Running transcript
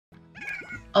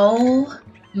Oh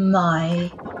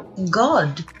my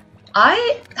god.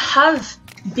 I have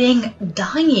been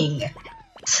dying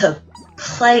to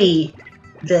play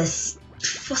this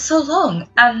for so long,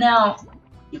 and now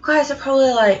you guys are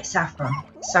probably like, Saffron,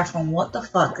 what the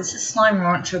fuck? This is Slime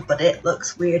Rancher, but it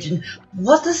looks weird. And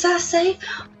what does that say?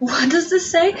 What does this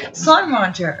say? Slime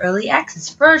Rancher Early Access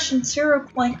version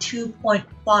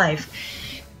 0.2.5,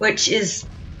 which is,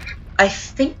 I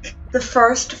think, the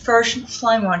first version of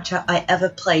Slime Rancher I ever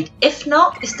played. If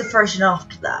not, it's the version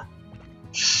after that.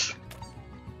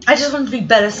 I just wanted to be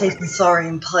better safe than sorry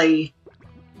and play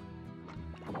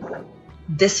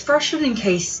this version in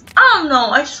case, I don't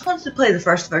know, I just wanted to play the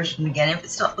first version again. If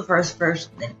it's not the first version,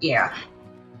 then yeah.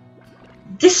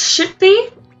 This should be,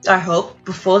 I hope,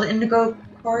 before the Indigo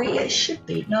Quarry. It should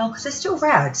be. No, because it's still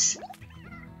rads.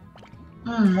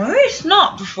 Maybe it's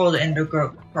not before the Indigo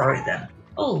Quarry then.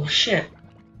 Oh shit.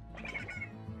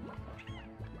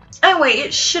 Anyway,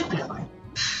 it should be fine.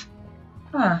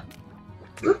 Huh.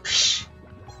 Oops.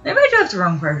 Maybe I do have the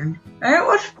wrong version. Alright,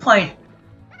 what's point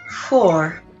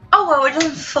 4? Oh well, it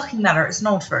doesn't fucking matter, it's an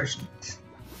old version.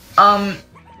 That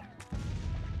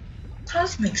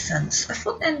does make sense. I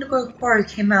thought the Indigo Quarry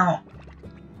came out.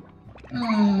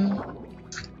 Maybe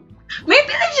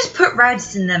they just put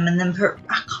rads in them and then put,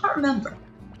 I can't remember.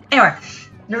 Anyway,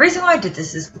 the reason why I did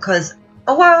this is because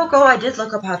a while ago I did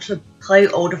look up how to play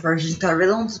older versions because I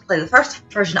really wanted to play the first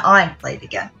version I played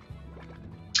again.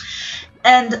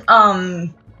 And I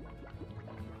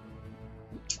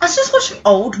was just watching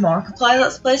old Markiplier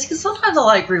Let's Plays because sometimes I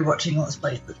like rewatching Let's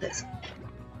Plays with this.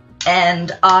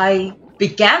 And I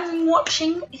began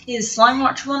watching his Slime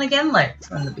Rancher one again, like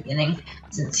from the beginning,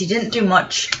 since he didn't do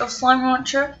much of Slime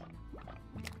Rancher.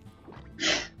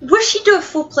 Wish he'd do a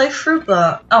full playthrough,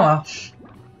 but oh well.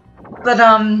 But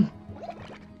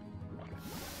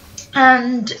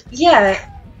and yeah,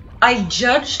 I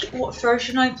judged what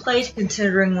version I played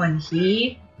considering when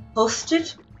he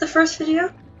posted the first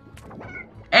video.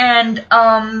 And,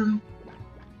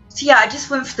 so yeah, I just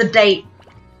went for the date.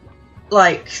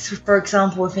 Like, so for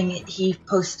example, I think he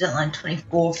posted it like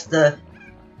 24th,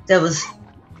 there was,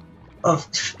 of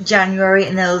January,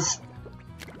 and there was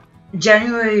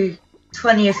January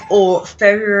 20th or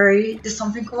February to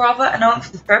something or other, and I went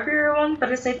for the February one,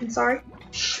 better safe than sorry.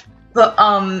 But,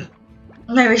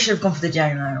 maybe I should have gone for the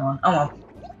January one, oh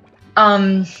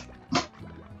well.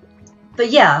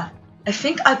 But yeah, I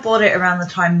think I bought it around the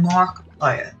time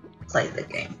Markiplier played the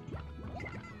game.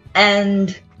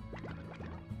 And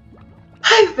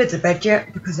I haven't been to bed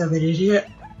yet because I'm an idiot.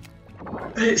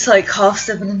 It's like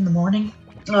 7:30 in the morning.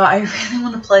 Oh, I really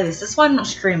want to play this. That's why I'm not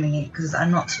streaming it, because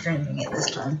I'm not streaming it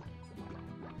this time.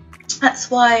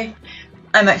 That's why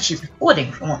I'm actually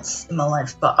recording for once in my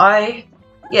life. But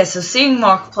yeah, so seeing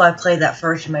Markiplier play that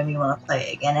version made me want to play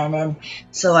it again. And then,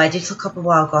 so I did look up a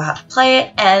while ago how to play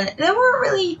it, and they weren't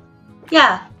really,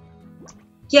 yeah,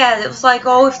 it was like,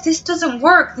 oh, if this doesn't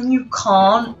work, then you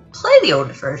can't play the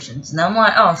older versions. And I'm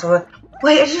like, oh, so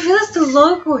wait, I just realized the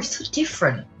logo is so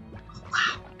different. Oh,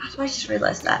 wow, that's why I just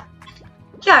realized that.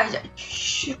 Yeah,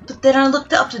 but then I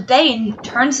looked it up today, and it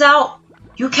turns out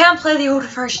you can't play the older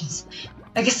versions.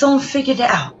 I guess someone figured it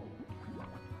out.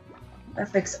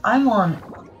 Perfect. I'm on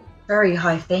very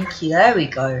high, thank you. There we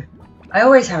go. I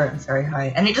always have it on very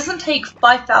high, and it doesn't take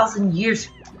 5,000 years.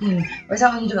 Or is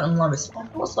that when you do it on lowest? Oh,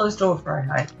 what's lowest or very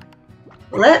high?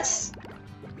 Let's.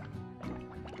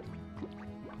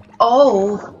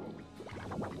 Oh,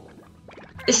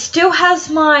 it still has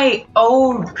my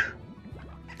old.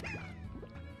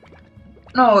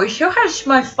 No, it still has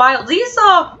my file. These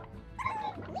are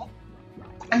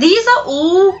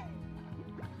all.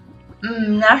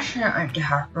 That's not going to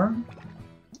happen.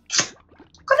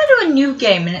 I'm gonna do a new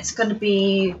game, and it's gonna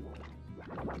be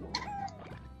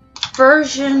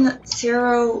version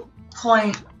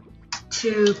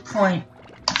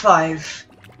 0.2.5.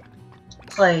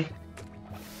 Play.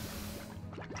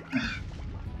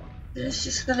 It's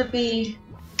just gonna be.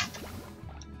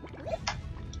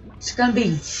 It's gonna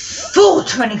be full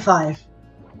 25.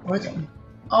 What?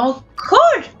 Oh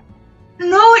God!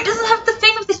 No, it doesn't have the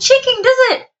thing of the chicken, does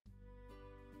it?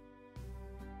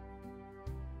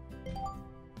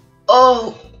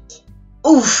 Oh,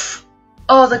 oof.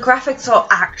 Oh, the graphics are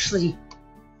actually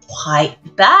quite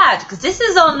bad, because this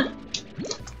is on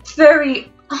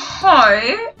very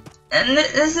high, and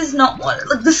this is not what,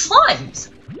 like, the slimes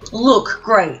look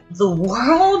great. The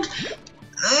world,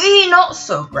 not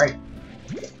so great.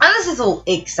 And this is all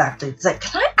exactly, it's like,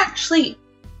 can I actually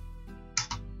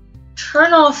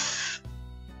turn off?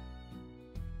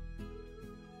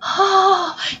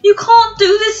 Oh, you can't do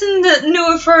this in the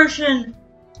newer version.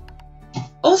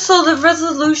 Also, the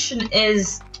resolution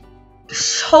is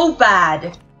so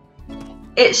bad.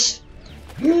 It's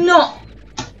not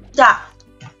that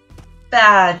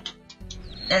bad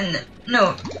in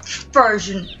no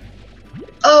version.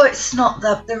 Oh, it's not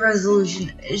that the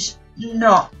resolution is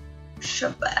not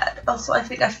so bad. Also, I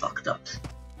think I fucked up.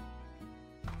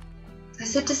 I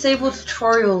said disable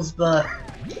tutorials, but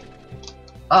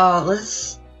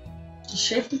let's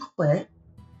save and quit.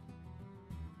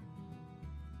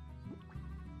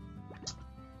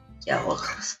 Yeah,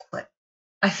 let's quit.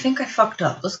 I think I fucked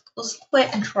up. Let's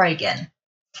quit and try again.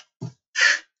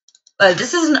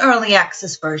 This is an early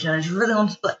access version. I just really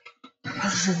want to play. The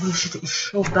resolution is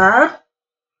so bad.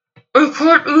 I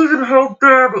can't even how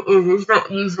bad it is. It's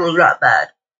not usually that bad.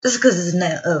 Just because it's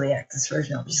an early access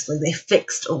version, obviously. They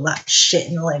fixed all that shit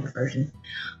in the later version.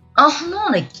 Oh,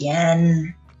 not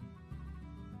again.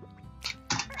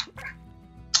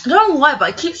 I don't know why, but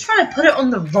I keep trying to put it on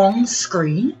the wrong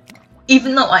screen.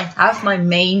 Even though I have my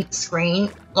main screen,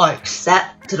 like,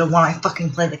 set to the one I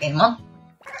fucking play the game on.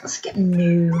 Let's get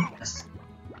new.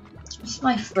 What's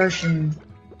my version?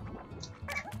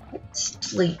 Let's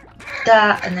delete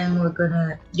that, and then we're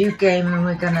gonna new game, and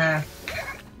we're gonna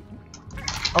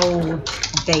old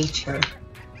beta.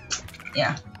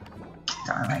 Yeah,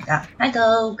 something like that. Hi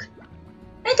dog.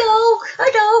 Hi dog. Hi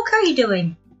dog. How are you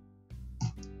doing?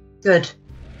 Good.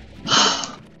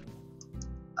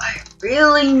 I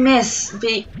really miss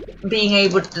being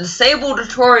able to disable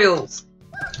tutorials.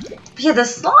 But yeah, the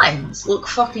slimes look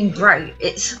fucking great.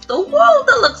 It's the world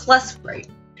that looks less great.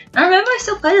 I remember I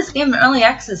still play this game in early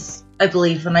access, I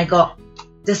believe, when I got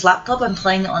this laptop I'm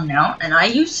playing it on now. And I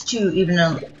used to, even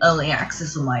in early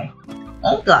access on my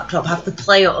old laptop, have to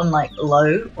play it on like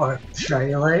low or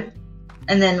very low.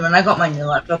 And then when I got my new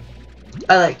laptop,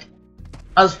 I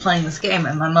was playing this game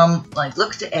and my mum like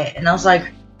looked at it and I was like,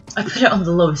 I put it on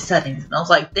the lowest settings and I was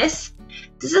like, this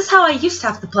is how I used to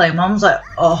have to play. Mum was like,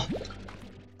 oh,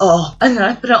 and then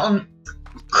I put it on.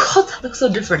 God, that looks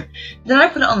so different. Then I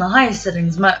put it on the highest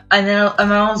settings, and my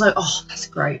mom was like, oh, that's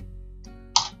great.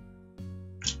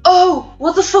 Oh,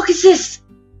 what the fuck is this?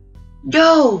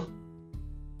 No.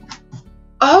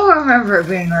 I remember it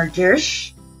being like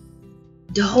this.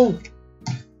 No.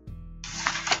 I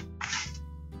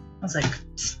was like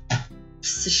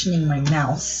positioning my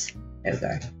mouse. There we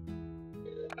go.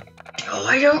 Oh,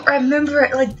 I don't remember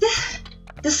it like this.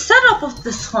 The setup of the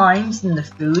slimes and the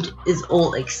food is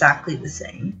all exactly the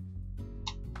same.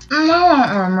 I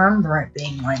don't remember it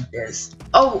being like this.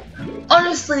 Oh,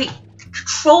 honestly,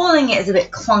 controlling it is a bit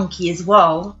clunky as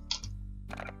well.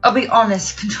 I'll be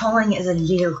honest, controlling it is a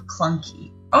little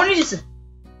clunky. Only just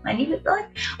I need it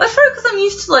like. Well, it's probably because I'm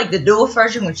used to like the dual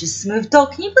version, which is smooth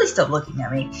talk. Can you please stop looking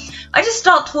at me? I just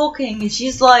start talking and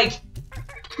she's like,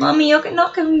 "Mommy, you're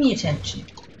not giving me attention."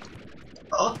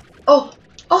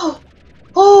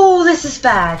 Oh, this is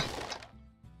bad.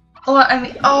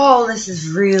 Oh, this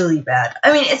is really bad.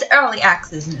 I mean, it's early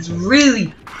access and it's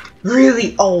really,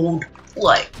 really old,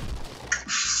 like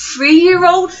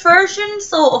 3-year-old version.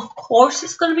 So of course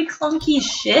it's gonna be clunky as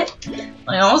shit.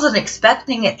 I wasn't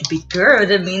expecting it to be good.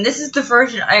 I mean, this is the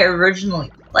version I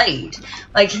originally played.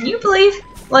 Like, can you believe?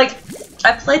 Like,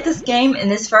 I played this game in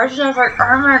this version. I was like,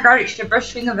 oh my god, it's the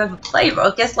best thing I've ever played.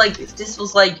 But I guess like if this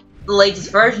was like the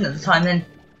latest version at the time, then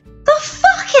the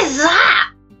fuck is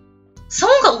that?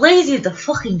 Someone got lazy with the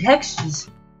fucking textures.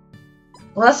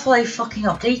 Well, that's why they fucking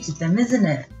updated them, isn't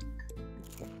it?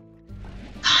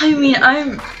 I mean,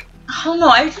 I don't know,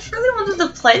 I just really wanted to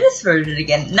play this version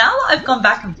again. Now that I've gone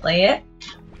back and play it,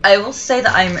 I will say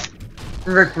that I'm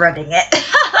regretting it.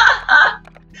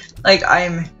 Like,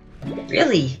 I'm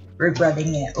really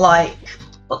regretting it. Like,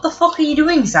 what the fuck are you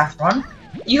doing, Saffron?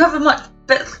 You have a much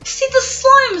better... See, the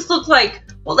slimes look like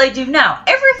what they do now.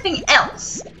 Everything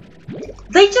else,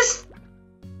 they just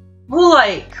were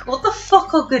like, what the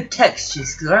fuck are good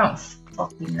textures? Because I don't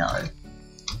fucking know.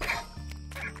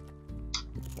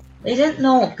 They didn't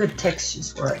know what good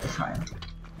textures were at the time.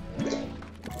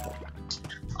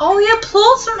 Oh yeah,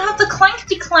 claws don't have the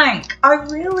clankety clank. I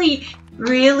really,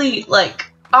 really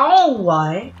like. I don't know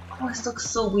why. Oh, this looks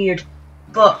so weird.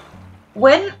 But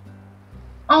when,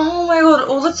 oh my god,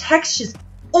 all of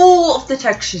the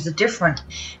textures are different.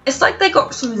 It's like they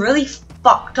got some really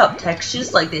fucked up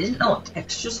textures. Like they didn't know what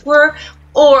textures were,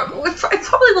 or it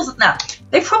probably wasn't that.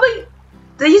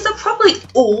 These are probably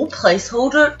all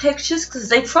placeholder textures because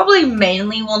they probably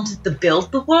mainly wanted to build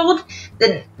the world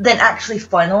than actually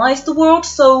finalize the world.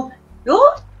 So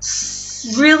you're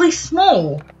really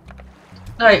small,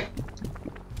 like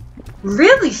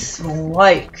really small.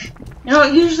 Like you're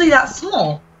not usually that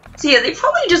small. So yeah, they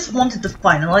probably just wanted to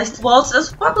finalize the world, so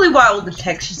that's probably why all the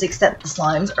textures except the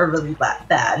slimes are really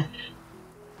bad.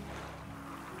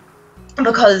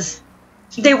 Because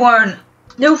they were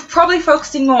probably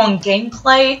focusing more on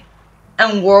gameplay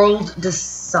and world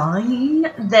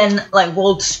design than like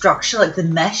world structure, like the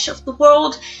mesh of the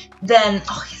world, then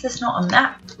oh yeah, there's not a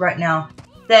map right now,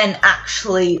 then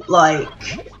actually like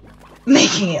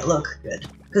making it look good.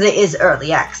 Because it is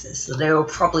early access, so they were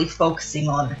probably focusing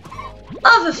on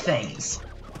other things.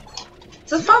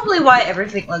 So that's probably why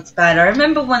everything looks bad. I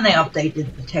remember when they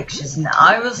updated the textures and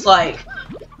I was like,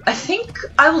 I think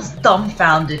I was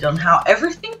dumbfounded on how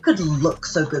everything could look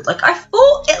so good. Like, I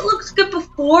thought it looked good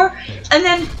before, and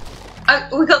then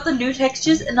we got the new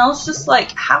textures, and I was just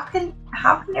like, how can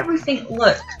everything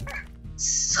look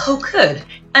so good?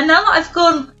 And now that I've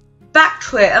gone back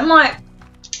to it, I'm like,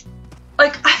 I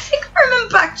think I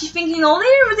remember actually thinking, oh,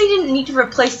 they really didn't need to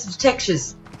replace the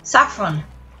textures. Saffron.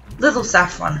 Little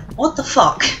Saffron. What the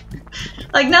fuck?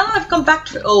 Like, now that I've gone back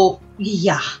to it, oh,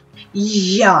 yeah.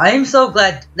 Yeah, I'm so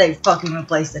glad they fucking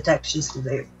replaced the textures because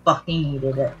they fucking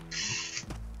needed it.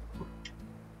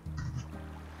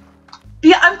 But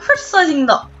yeah, I'm criticizing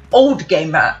the old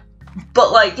game map,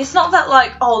 but like, it's not that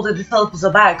like, oh, the developers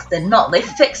are bad, 'cause they're not. They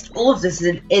fixed all of this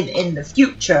in the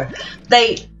future.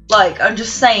 They, like, I'm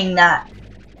just saying that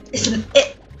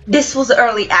this was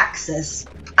early access.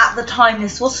 At the time,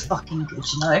 this was fucking good,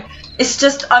 you know? It's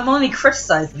just, I'm only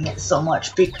criticizing it so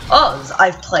much because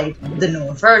I've played the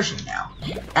newer version now.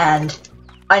 And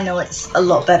I know it's a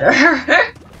lot better.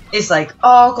 It's like,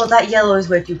 oh god, that yellow is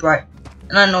way too bright.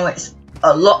 And I know it's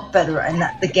a lot better and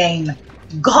that the game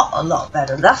got a lot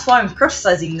better. That's why I'm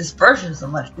criticizing this version so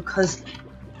much, because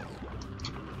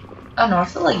I don't know, I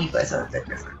feel like you guys are a bit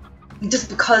different. Just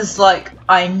because, like,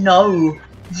 I know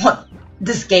what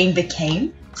this game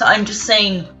became. So I'm just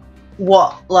saying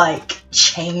what, like,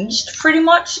 changed pretty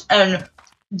much and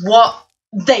what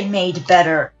they made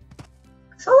better.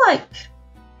 I feel like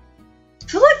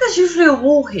there's usually a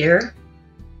wall here.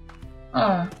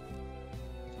 Oh.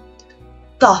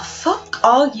 The fuck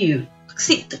are you?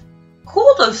 See, the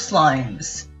Cordo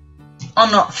slimes are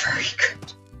not very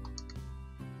good.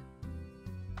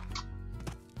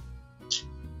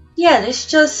 Yeah,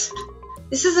 this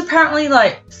is apparently,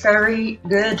 like, very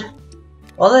good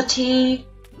quality,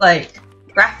 like,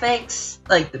 graphics,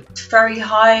 like, very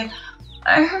high.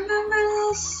 I remember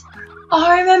this. Oh,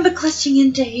 I remember glitching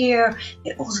into here.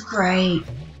 It was great.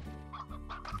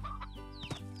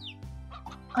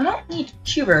 I don't need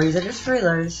Q-berries, I just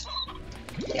realized.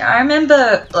 Yeah, I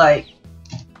remember, like,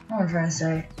 what was I trying to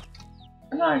say?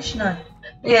 I'm not actually know.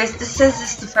 Yes, this says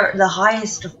it's the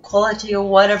highest of quality or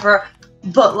whatever.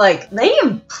 But, like, they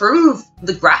improved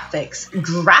the graphics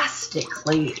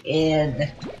drastically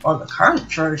in, well, the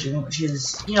current version, which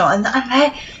is, you know, and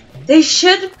we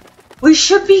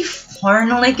should be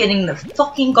finally getting the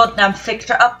fucking goddamn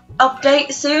fixture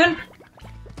update soon.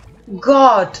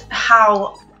 God,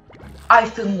 how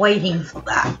I've been waiting for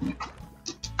that.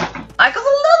 I got a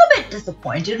little bit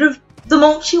disappointed with the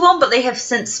Mochi one, but they have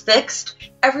since fixed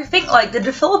everything. Like, the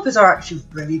developers are actually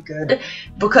really good,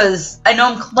 because I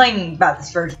know I'm complaining about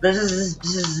this version, but this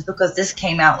is because this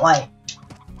came out like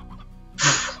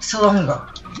so long ago,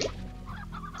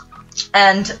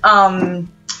 and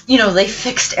you know, they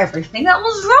fixed everything that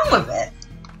was wrong with it.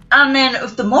 And then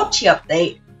with the Mochi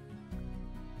update,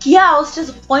 yeah, I was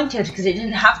disappointed because it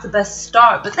didn't have the best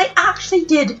start, but they actually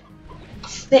did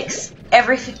fix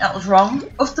everything that was wrong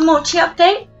with the Mochi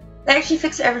update. They actually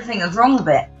fixed everything that's wrong with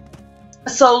it.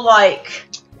 So, like,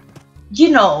 you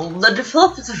know, the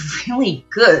developers are really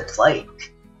good.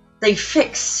 Like, they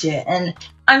fixed it, and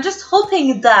I'm just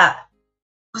hoping that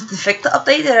with the fixed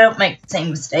update, they don't make the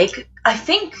same mistake. I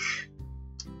think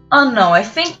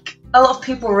a lot of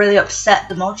people were really upset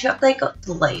the Mochi update got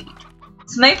delayed.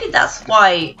 So maybe that's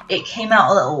why it came out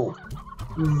a little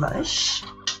rushed.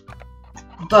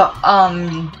 But,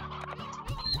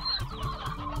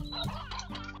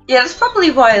 yeah, that's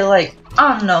probably why, like,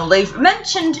 I don't know, they've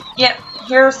mentioned, yep,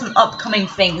 here are some upcoming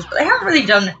things, but they haven't really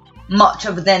done much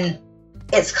other than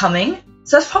it's coming.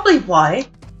 So that's probably why,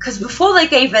 because before they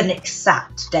gave an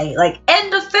exact date, like,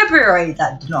 end of February,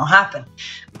 that did not happen.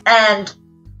 And,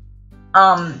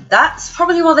 that's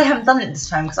probably why they haven't done it this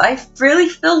time, because I really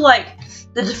feel like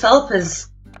the developers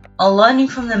are learning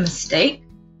from their mistake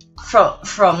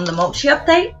from the Mochi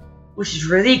update, which is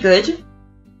really good.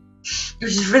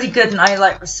 And I,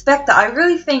 like, respect that. I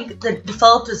really think the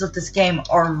developers of this game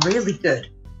are really good,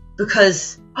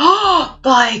 because, oh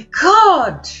my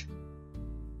god!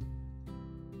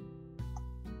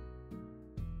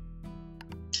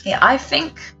 Yeah, I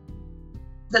think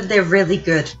that they're really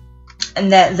good.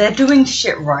 and they're doing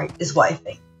shit right, is what I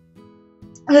think.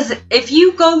 Because if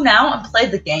you go now and play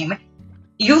the game,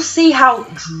 you'll see how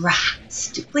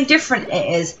drastically different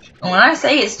it is. And when I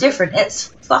say it's different, it's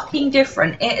fucking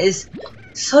different. It is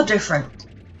so different.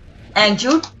 And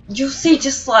you'll see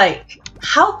just like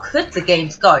how could the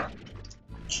games go.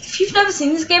 If you've never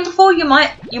seen this game before, you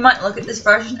might look at this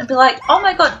version and be like, oh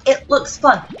my god, it looks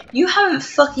fun. You haven't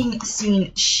fucking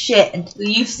seen shit until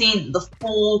you've seen the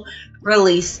full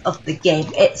release of the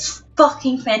game. It's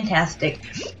fucking fantastic.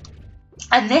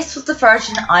 And this was the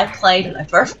version I played when I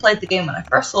first played the game, when I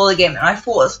first saw the game, and I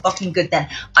thought it was fucking good then.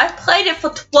 I played it for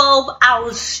 12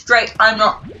 hours straight, I'm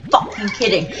not fucking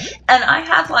kidding. And I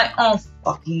had like, oh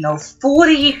fucking no,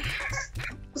 48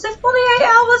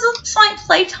 hours of like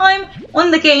playtime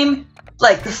when the game,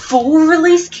 like the full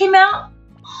release came out.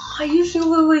 I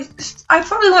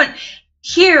probably went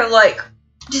here like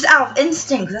just out of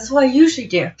instinct, that's what I usually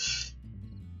do.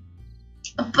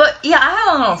 But yeah, I had,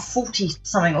 I don't know, 40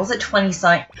 something, or was it 20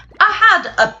 something? I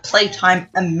had a playtime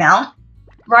amount,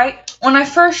 right? When I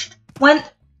first when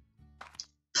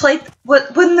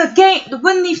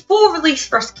the full release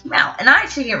first came out, and I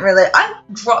actually didn't realize, I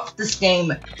dropped this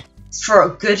game for a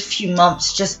good few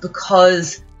months just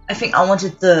because I think I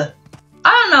wanted I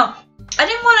don't know, I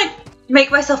didn't want to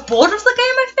make myself bored of the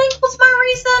game, I think was my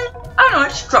reason. I don't know, I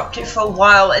just dropped it for a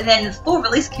while, and then the full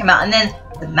release came out, and then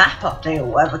the map update or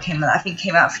whatever came out, I think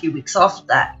came out a few weeks after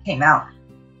that came out.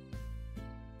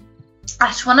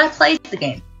 That's when I played the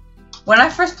game. When I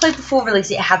first played the full release,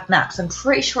 it had maps. I'm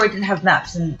pretty sure it didn't have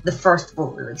maps in the first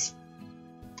full release.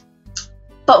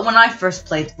 But when I first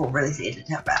played the full release, it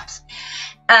didn't have maps.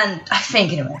 And I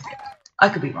think anyway, I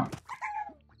could be wrong.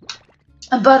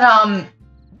 But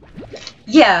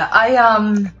yeah,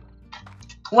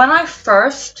 when I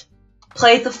first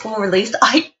played the full release,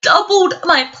 I doubled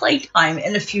my playtime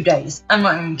in a few days. I'm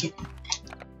not even kidding.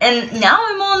 And now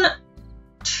I'm on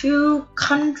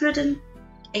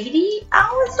 280 hours,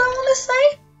 I want to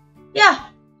say. Yeah,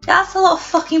 that's a lot of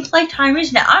fucking playtime,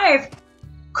 isn't it? I've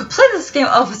completed this game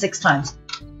over 6 times.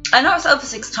 I know it's over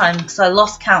 6 times because I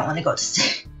lost count when it got to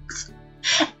 6.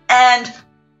 And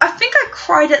I think I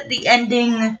cried at the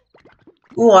ending,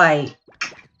 like,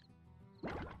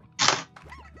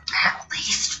 at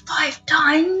least 5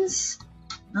 times.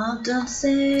 Oh, don't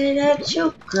say that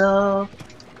you'll go.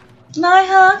 My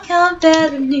heart can't bear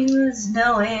the news,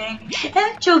 knowing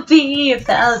that you'll be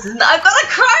 1,000. I've got to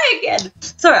cry again!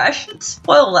 Sorry, I shouldn't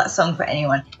spoil that song for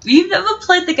anyone. If you've never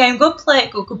played the game, go play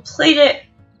it, go complete it.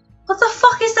 What the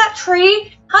fuck is that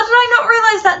tree? How did I not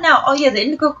realize that now? Oh yeah, the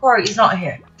indigo quarry is not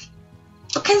here.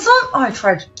 But can someone... Oh, I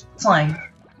tried flying.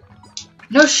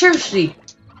 No, seriously.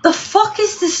 The fuck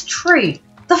is this tree?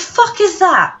 The fuck is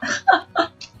that?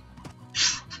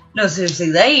 No,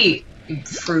 seriously, they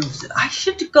improved it. I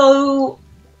should go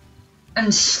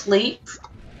and sleep.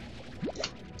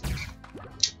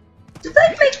 Did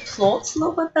they make plots a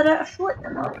little bit better? I feel like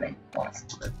they're not making plots a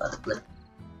little bit better.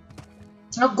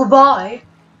 Oh, goodbye.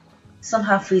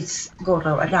 Somehow please go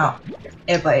though, I doubt.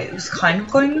 Yeah, but it was kind of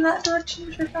going in that direction,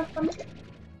 which I found funny.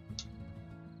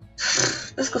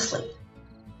 Let's go sleep.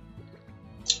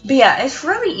 But yeah, it's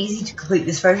really easy to complete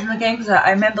this version of the game because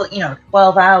I remember, you know,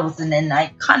 12 hours and then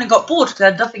I kind of got bored because I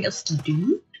had nothing else to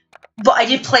do. But I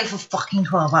did play for fucking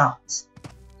 12 hours.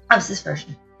 How's this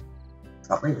version?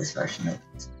 Probably this version.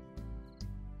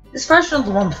 This version of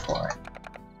the one before it.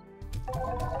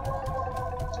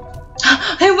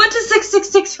 I went to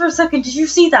 666 for a second. Did you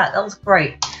see that? That was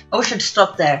great. I wish I'd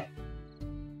stopped there.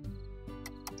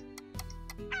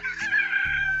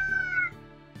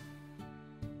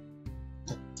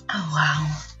 Oh,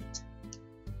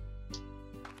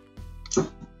 wow.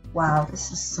 Wow,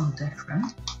 this is so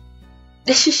different.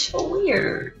 This is so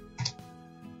weird.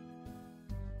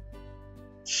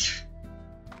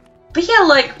 But yeah,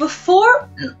 like, before,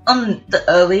 on the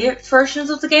earlier versions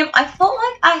of the game, I felt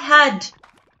like I had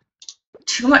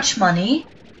too much money.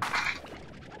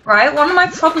 Right? One of my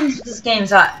problems with this game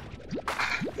is that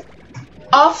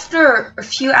after a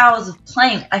few hours of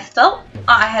playing, I felt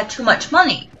I had too much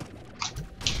money.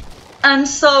 And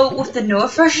so, with the newer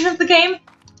version of the game,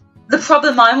 the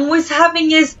problem I'm always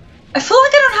having is, I feel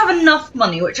like I don't have enough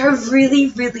money, which I really,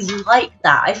 really like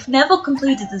that. I've never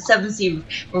completed the 7C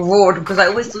reward because I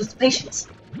always lose patience.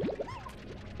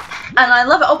 And I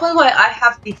love it. Oh, by the way, I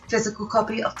have the physical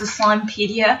copy of the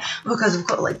Slimepedia because I've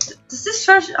got, like, does this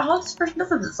version, this version of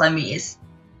the Slimy is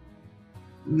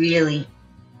really,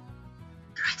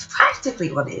 it's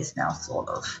practically what it is now, sort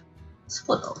of.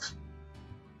 Sort of.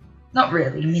 Not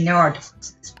really, I mean there are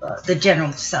differences, but the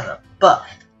general setup. But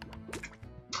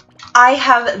I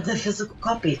have the physical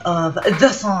copy of the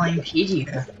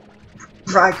Slimepedia.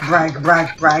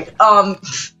 brag.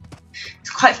 It's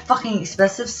quite fucking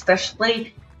expensive,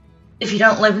 especially if you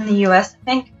don't live in the US, I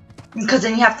think. Because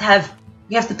then you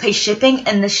have to pay shipping,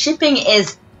 and the shipping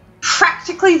is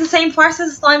practically the same price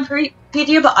as the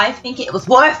Slimepedia, but I think it was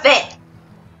worth it.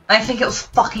 I think it was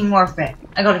fucking worth it.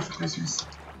 I got it for Christmas.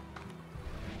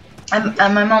 And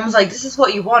my mom was like, this is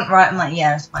what you want, right? I'm like,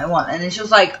 yeah, that's what I want. And then she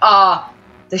was like,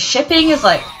 the shipping is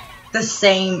like the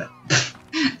same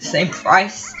same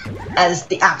price as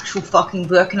the actual fucking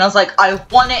book. And I was like, I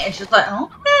want it. And she was like, okay.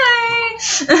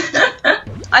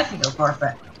 I think it was worth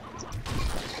it.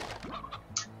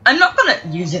 I'm not gonna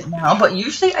use it now, but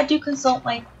usually I do consult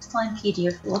my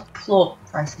Slimepedia for plot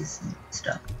prices and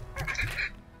stuff.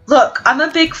 Look, I'm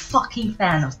a big fucking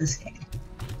fan of this game.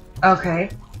 Okay.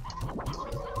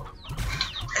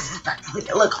 This is practically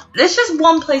it. Look, there's just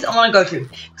one place I want to go to.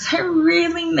 Because I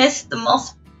really miss the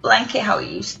moss blanket how it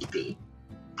used to be.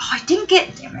 Oh, I didn't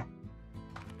get... Damn it.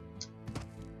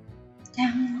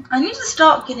 Damn it. I need to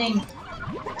start getting...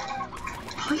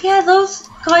 Oh yeah, those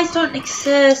guys don't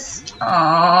exist.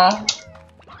 Aww.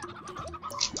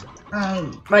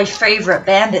 My favorite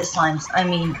bandit slimes. I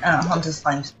mean, hunter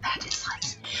slimes. Bandit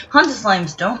slimes. Hunter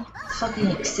slimes don't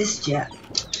fucking exist yet.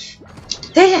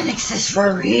 They didn't exist for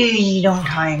a really long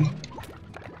time.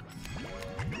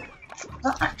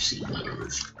 Not actually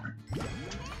needles.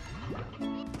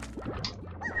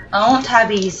 I want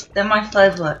tabbies. They're my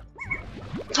favorite.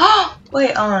 Oh!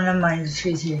 Wait, oh no, never mind, the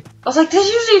tree's here. I was like, there's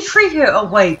usually a tree here! Oh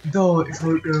wait, no, it's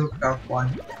right there, that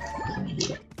one. I'm an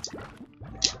idiot.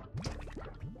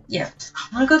 Yeah,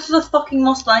 I'm gonna go to the fucking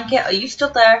moss blanket. Are you still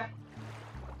there?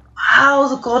 Wow,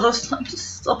 the god of slime is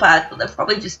so bad, but they're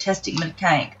probably just testing my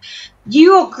tank.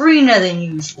 You are greener than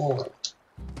usual.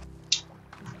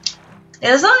 Yeah,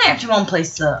 there's only actually one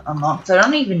place to unlock, so I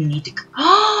don't even need to go.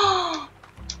 Oh,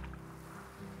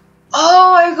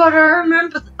 I gotta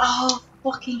remember. Oh,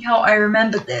 fucking hell, I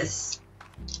remember this.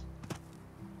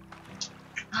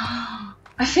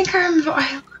 I think I remember.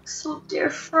 I look so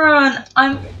different.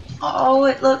 Oh,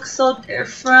 it looks so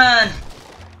different.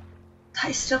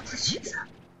 I still put you up.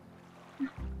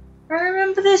 I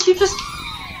remember this. You just.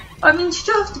 I mean, you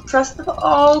don't have to press the.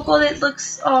 Oh god, it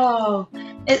looks. Oh,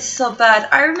 it's so bad.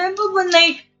 I remember when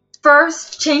they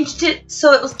first changed it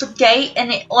so it was the gate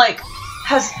and it like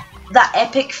has that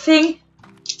epic thing.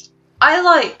 I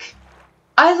like.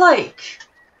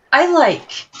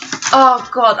 Oh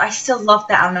god, I still love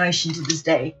that animation to this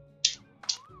day.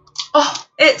 Oh,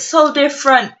 it's so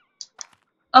different.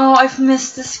 Oh, I've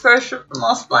missed this version of the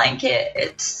moss blanket.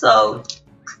 It's so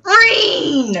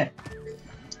green.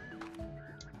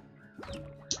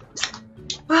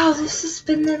 Wow, this has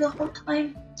been there the whole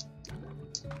time.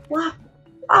 Wow.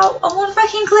 Wow, I wonder if I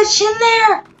can glitch in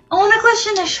there. I want to glitch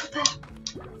in there so bad.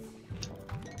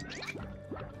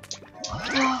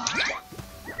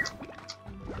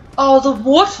 Oh, the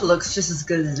water looks just as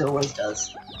good as it always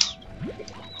does.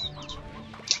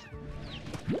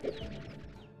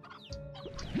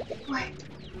 Wait.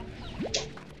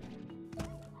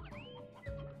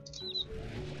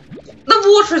 The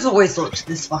water's always looked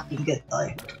this fucking good though.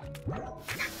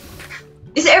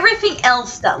 It's everything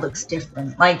else that looks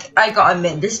different. Like, I gotta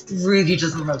admit, this really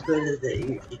doesn't look good as it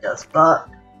usually does, but...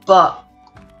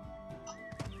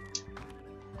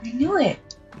 I knew it.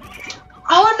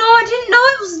 Oh no, I didn't know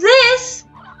it was this!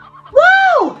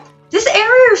 Wow! This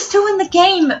area is still in the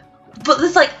game, but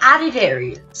there's like added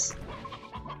areas.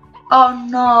 Oh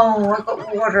no, I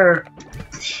got water. Are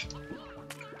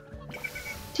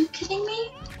you kidding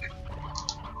me?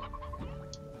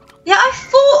 Yeah, I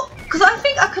thought, because I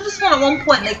think I could have sworn at one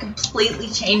point they completely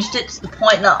changed it to the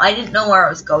point that I didn't know where I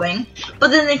was going.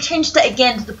 But then they changed it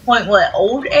again to the point where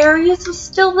old areas were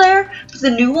still there, but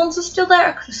the new ones are still there.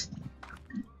 I could have.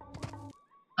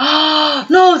 Oh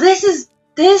no, this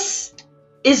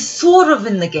is sort of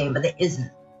in the game, but it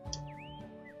isn't.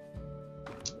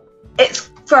 It's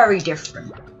very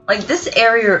different. Like this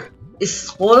area is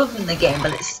sort of in the game,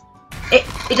 but it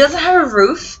doesn't have a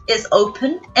roof. It's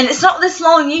open, and it's not this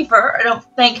long either. I don't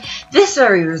think this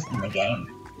area is in the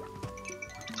game.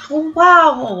 Oh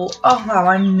wow! Oh wow!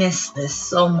 I miss this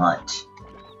so much.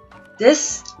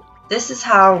 This is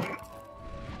how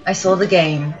I saw the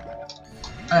game.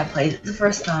 I played it the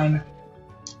first time.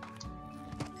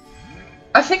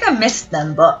 I think I missed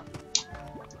them, but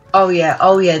oh yeah,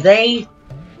 they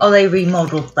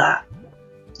remodeled that.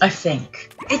 I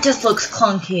think it just looks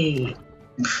clunky.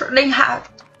 They have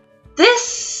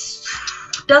this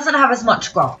doesn't have as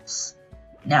much grass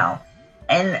now,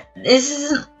 and this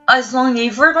isn't as long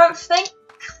either. I don't think.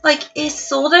 Like it's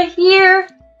sorta here,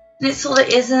 and it sorta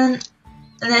isn't,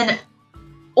 and then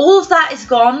all of that is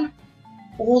gone.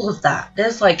 all of that,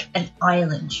 there's like an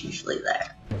island usually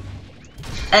there.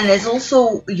 And there's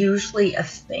also usually a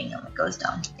thing that goes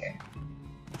down here.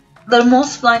 The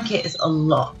moss blanket is a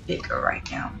lot bigger right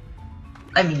now.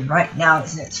 I mean, right now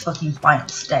it's in its fucking final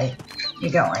state. You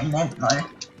get what I meant, though.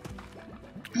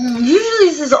 Usually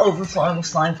this is overflowing with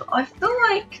slime, but I feel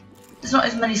like there's not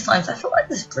as many slimes. I feel like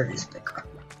this bridge is bigger.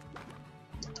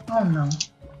 Oh no. I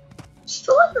just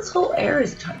feel like this whole area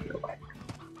is a tiny bit wider.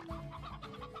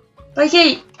 But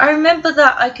yeah, I remember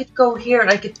that I could go here and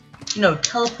I could, you know,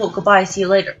 teleport, goodbye, see you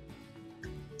later.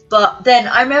 But then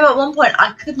I remember at one point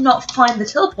I could not find the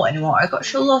teleport anymore. I got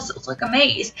so lost, it was like a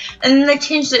maze. And then they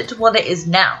changed it to what it is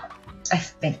now, I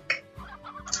think.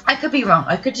 I could be wrong.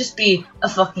 I could just be a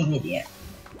fucking idiot.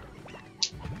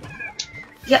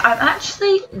 Yeah, I'm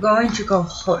actually going to go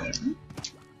home.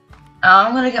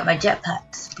 I'm going to get my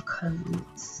jetpacks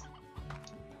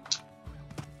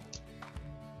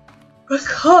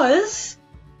because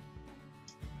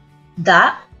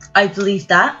that, I believe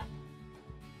that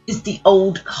is the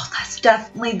old, oh, that's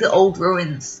definitely the old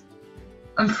ruins.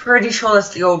 I'm pretty sure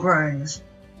that's the old ruins.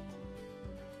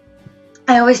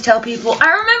 I always tell people, I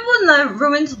remember when the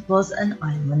ruins was an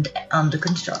island under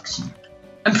construction.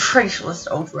 I'm pretty sure that's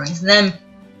the old ruins. And then,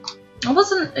 I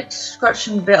wasn't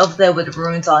scratching a bit of there where the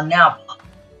ruins are now, but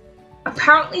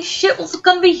apparently shit was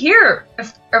gonna be here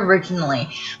originally.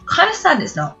 Kind of sad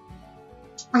it's not.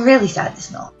 I'm really sad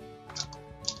it's not.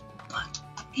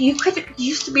 You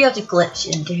used to be able to glitch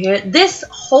into here. This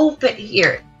whole bit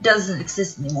here doesn't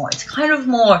exist anymore. It's kind of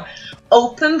more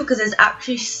open because there's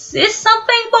actually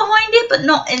something behind it, but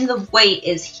not in the way it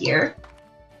is here.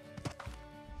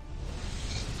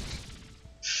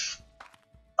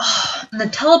 Oh, and the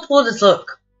teleporters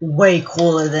look way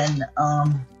cooler than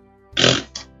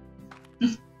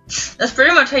that's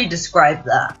pretty much how you describe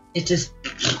that. It just,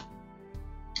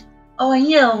 oh, I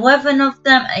need 11 of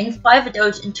them. I need 5 of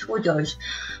those and 2 of those.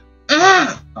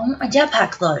 I want my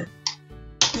jetpack though.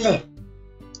 Lit.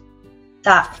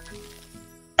 That.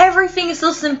 Everything is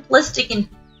so simplistic and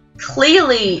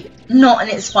clearly not in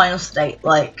its final state.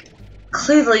 Like,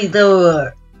 clearly they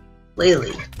were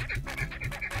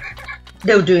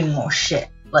doing more shit.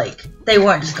 Like, they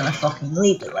weren't just gonna fucking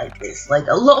leave it like this. Like,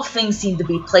 a lot of things seem to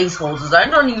be placeholders. I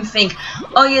don't even think,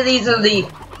 oh yeah, these are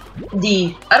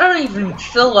I don't even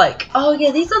feel like, oh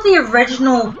yeah, these are the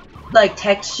original, like,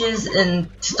 textures and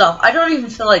stuff. I don't even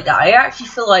feel like that. I actually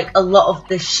feel like a lot of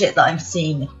this shit that I'm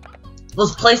seeing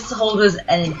was placeholders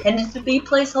and intended to be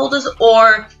placeholders,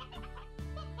 or,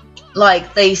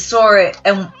 like, they saw it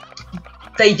and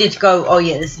they did go, oh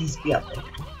yeah, this needs to be updated.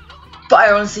 But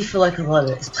I honestly feel like a lot of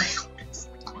it is placeholders.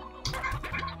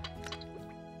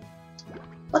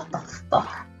 What the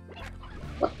fuck?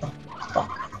 What the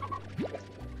fuck?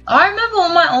 I remember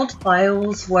on my old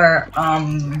files where,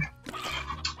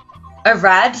 a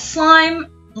rad slime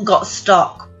got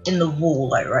stuck in the wall,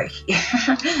 like, right here.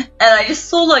 And I just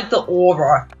saw, like, the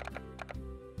aura.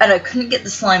 And I couldn't get the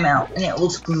slime out, and it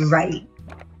was great.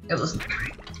 It was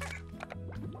great.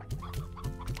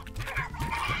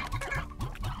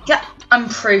 Yeah, I'm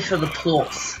pretty sure the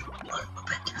plots look a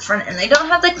bit different, and they don't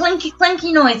have the clinky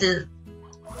clinky noises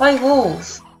by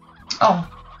walls. Oh.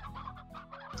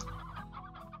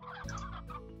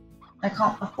 I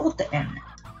can't afford the internet.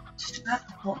 Just have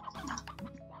to afford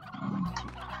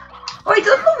wait,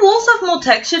 don't the walls have more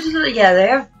texture to them? Yeah, they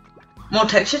have more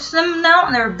texture to them now,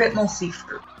 and they're a bit more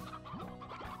see-through.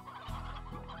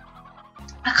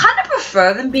 I kind of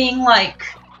prefer them being like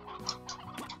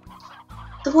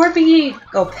the word be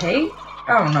opaque.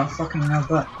 I don't know, fucking know,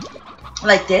 but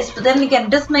like this. But then again,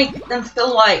 it does make them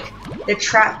feel like they're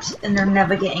trapped and they're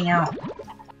never getting out.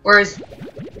 Whereas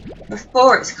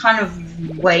before, it's kind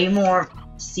of way more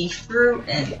see-through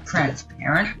and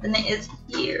transparent than it is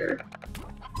here.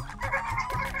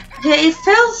 Yeah, it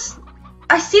feels,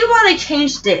 I see why they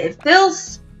changed it. It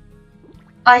feels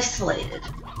isolated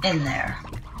in there.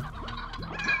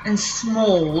 And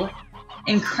small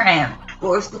and cramped.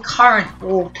 Whereas the current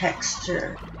wall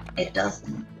texture, it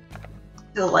doesn't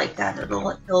feel like that at all.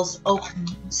 It feels open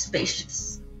and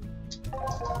spacious.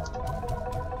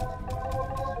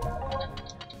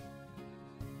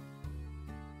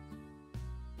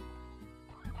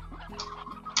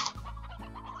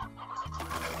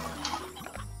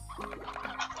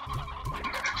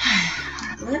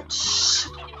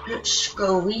 Let's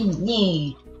go. We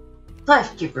need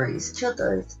 5 degrees, 2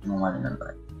 thirds, and 1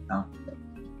 number. Okay.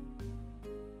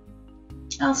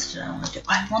 What else did I want to do?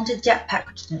 I wanted jetpack,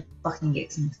 which didn't fucking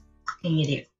get some fucking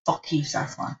idiot. Fuck you,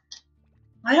 Saffron.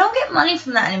 I don't get money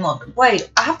from that anymore. But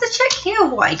wait, I have to check here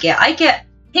what I get. I get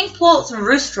pink plots and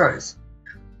roosters.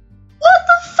 What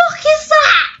the fuck is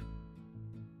that?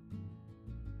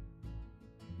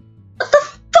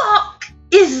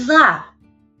 is that?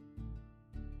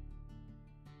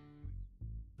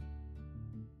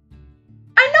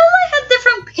 I know I had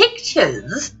different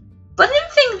pictures, but I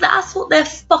didn't think that's what their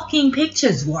fucking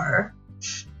pictures were.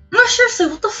 No, seriously,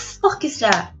 what the fuck is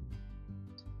that?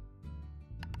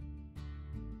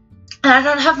 And I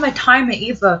don't have my timer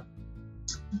either.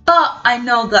 But I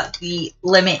know that the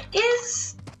limit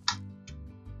is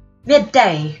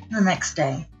midday the next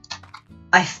day.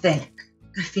 I think.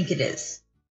 I think it is.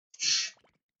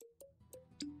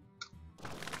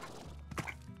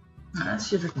 Let's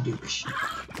see if I can do this shit.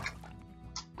 What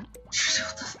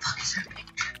the fuck is that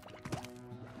picture?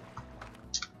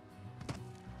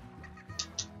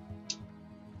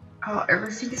 Oh,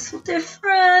 everything is so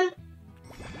different.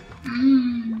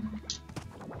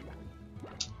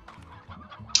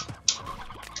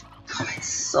 Oh, it's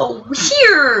so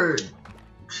weird.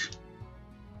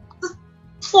 The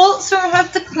floats don't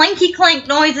have the clanky clank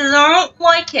noises. I don't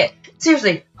like it.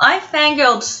 Seriously, I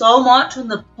fangirled so much when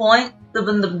the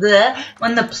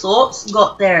when the floats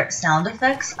got their sound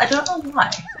effects. I don't know why.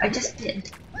 I just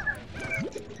did.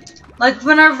 Like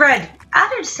when I read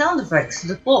added sound effects to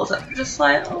the floats, I'm just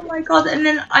like, oh my god. And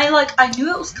then I knew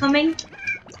it was coming,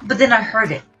 but then I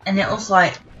heard it, and it was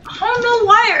like, I don't know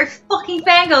why I fucking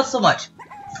fangirl so much.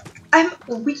 I'm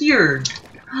weird.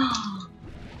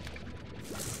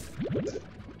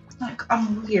 Like,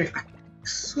 I'm weird.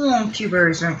 Swamp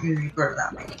tubers aren't usually grow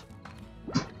that many.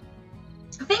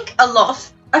 I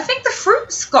think the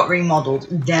fruits got remodeled.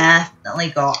 Definitely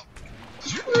got.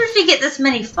 You don't usually get this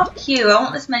many. Fuck you, I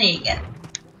want this many again.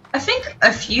 I think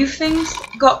a few things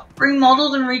got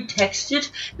remodeled and retextured.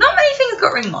 Not many things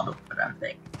got remodeled, I don't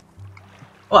think.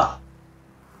 Well,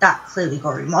 that clearly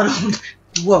got remodeled.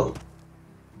 Whoa.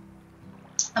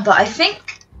 But I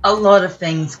think a lot of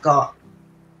things got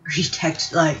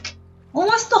retextured, like,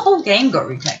 almost the whole game got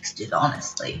retextured,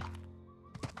 honestly.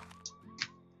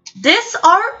 This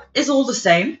art is all the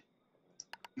same.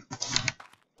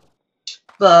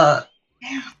 But,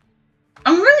 yeah.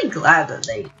 I'm really glad that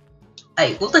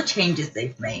all the changes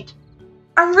they've made.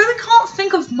 I really can't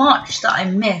think of much that I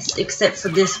missed except for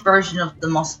this version of the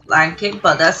moss blanket,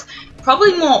 but that's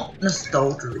probably more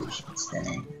nostalgia reasons than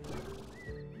it.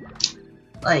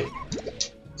 Like,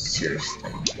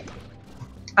 seriously.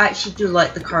 I actually do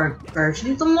like the current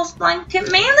version of the moss blanket,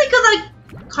 mainly because I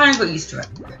kind of got used to it.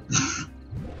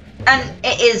 And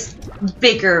it is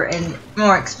bigger and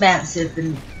more expansive,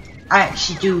 and I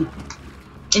actually do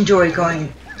enjoy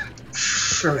going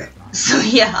through it. So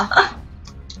yeah.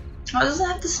 Why does it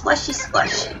have the splashies?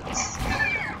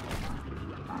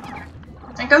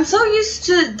 Like, I'm so used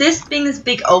to this being this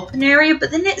big open area,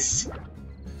 but then it's...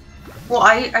 Well,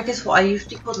 I guess what I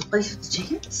usually call the place with the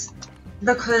chickens.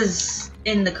 Because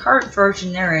in the current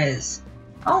version there is...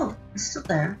 Oh, it's still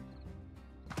there.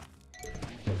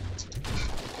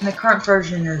 In the current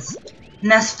version is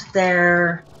nest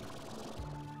there.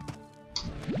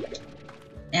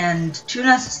 And 2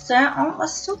 nests there. Oh,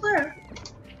 that's still there.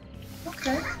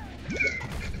 Okay.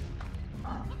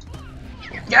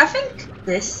 Yeah, I think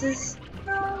this is...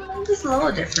 maybe it's a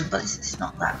little different, but it's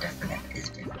not that different if it is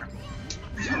different.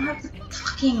 I don't have the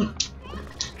fucking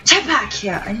jetpack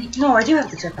yet. No, I do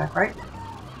have the jetpack, right?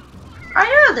 I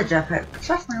do have the jetpack.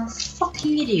 Saffron, I'm a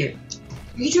fucking idiot.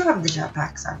 You do have the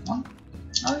jetpack, Saffron.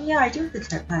 Oh yeah, I do have the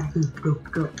jetpack.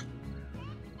 Go.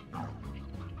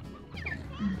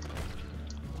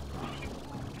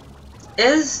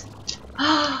 Is...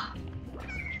 Oh,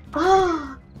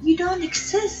 you don't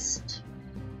exist.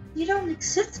 You don't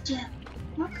exist yet.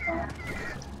 Okay.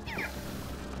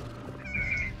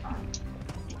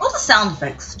 All the sound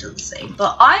effects are still the same,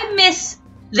 but I miss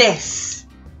this.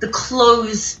 The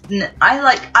clothes.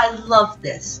 I love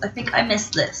this. I think I miss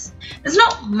this. There's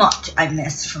not much I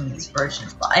miss from these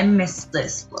versions, but I miss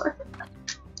this.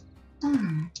 I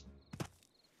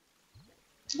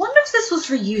wonder if this was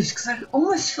reused, because I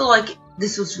almost feel like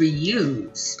this was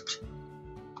reused.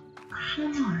 I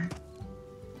don't know.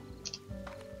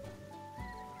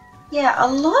 Yeah, a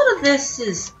lot of this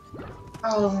is...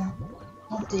 Oh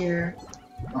dear.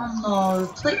 Oh no.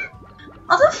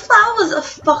 Are the flowers a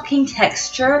fucking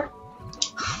texture?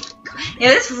 Yeah,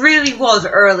 this really was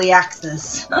early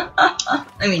access. I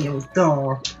mean, it was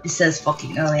duh. It says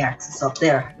fucking early access up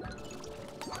there.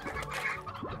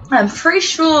 I'm pretty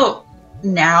sure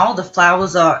now the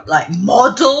flowers are, like,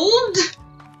 modeled.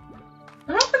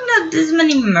 I don't think that there's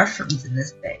many mushrooms in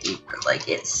this page. Like,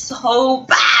 it's so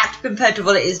bad compared to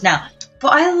what it is now.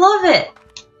 But I love it.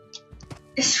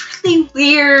 It's really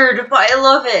weird, but I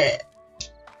love it.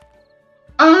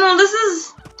 I don't know, this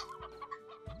is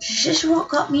just what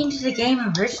got me into the game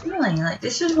originally. Like,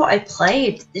 this is what I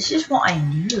played. This is what I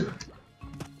knew.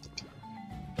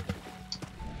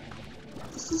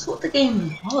 is what the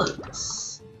game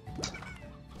was.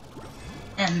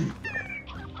 And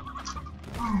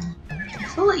I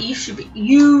feel like you should be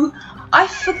I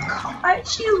forgot. I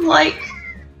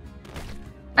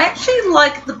actually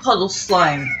like the puddle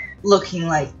slime looking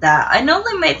like that. I know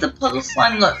they made the puddle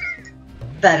slime look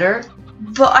better,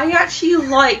 but I actually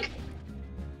like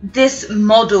this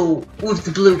model with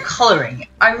the blue coloring.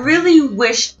 I really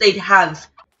wish they'd have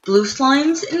blue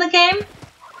slimes in the game.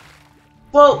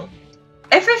 Well,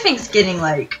 everything's getting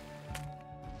like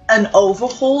an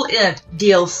overhaul in a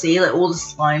DLC, like all the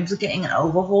slimes are getting an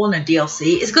overhaul in a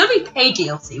DLC. It's gonna be paid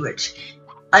DLC, which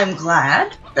I'm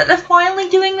glad that they're finally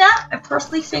doing that. I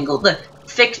personally think all the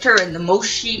Victor and the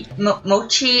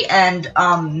Mochi and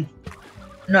I'm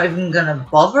not even gonna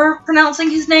bother pronouncing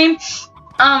his name.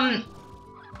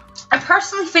 I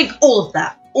personally think all of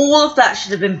that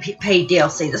should have been paid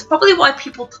DLC. That's probably why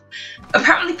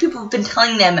apparently people have been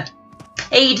telling them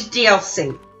paid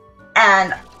DLC,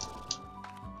 and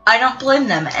I don't blame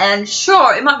them. And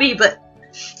sure, it might be, but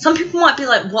some people might be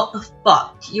like, what the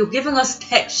fuck? You're giving us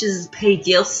textures as paid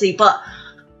DLC, but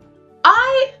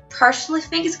I personally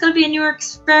think it's going to be a newer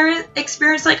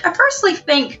experience. Like, I personally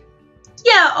think,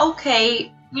 yeah,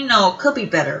 okay, you know, could be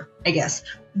better, I guess.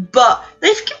 But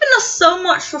they've given us so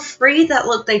much for free that,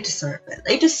 look, they deserve it.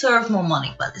 They deserve more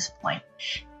money by this point.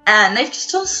 And they've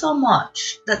just done so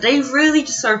much that they really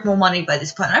deserve more money by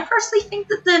this point. And I personally think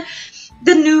that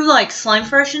the new, like, slime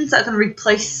versions that are going to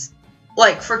replace,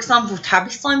 like, for example,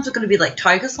 tabby slimes are going to be like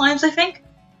tiger slimes, I think.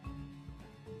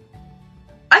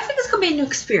 I think it's going to be a new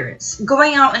experience.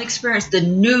 Going out and experience the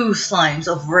new slimes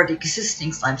of already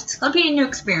existing slimes. It's going to be a new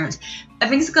experience. I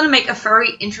think it's going to make a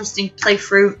very interesting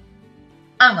playthrough.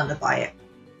 I'm going to buy it.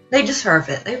 They deserve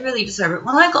it. They really deserve it.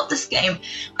 When I got this game,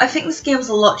 I think this game was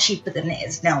a lot cheaper than it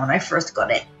is now when I first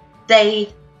got it.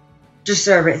 They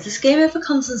deserve it. If this game ever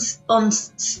comes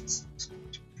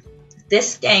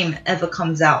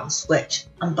out on Switch,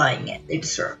 I'm buying it. They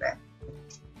deserve it.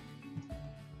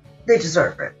 They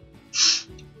deserve it.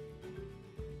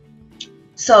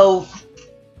 So,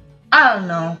 I don't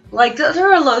know. Like,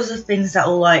 there are loads of things that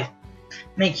will, like,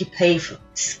 make you pay for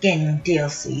skin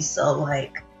DLC, so,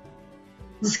 like,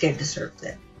 this game deserves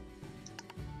it.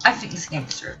 I think this game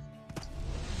deserves it.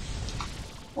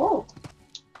 Whoa.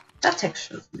 That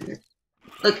texture is weird.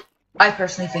 Look, I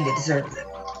personally think it deserves it.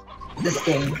 This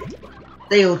game.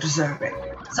 They all deserve it.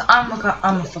 So I'm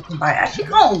gonna fucking buy it. I actually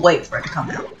can't wait for it to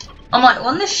come out. I'm like,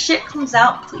 when this shit comes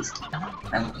out, please come out.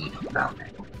 I want you to come out,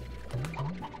 man.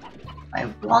 I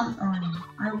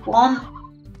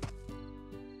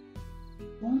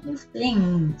want the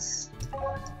things.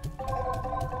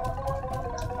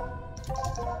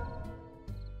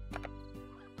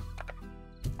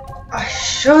 Are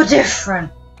so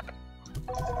different.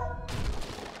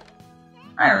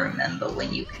 I remember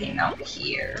when you came out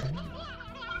here.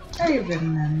 I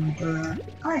remember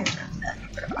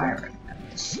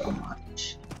so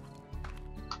much.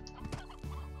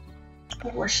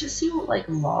 Oh, I should see what, like,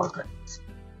 log is.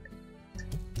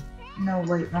 No,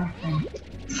 wait, wrong thing.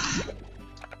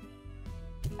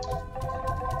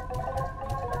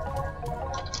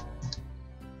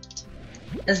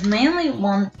 There's mainly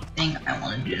one thing I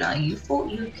want to do now. You thought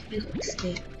you could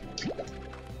escape.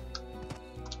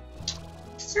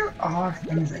 There are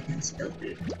things I can still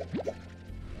do.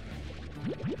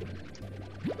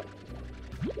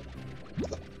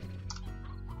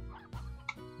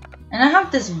 And I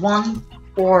have this one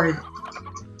for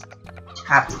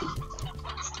tabby.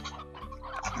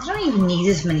 I don't even need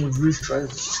as many roost rows,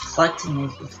 just collecting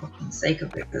it for the fucking sake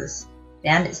of it, because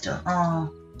bandits don't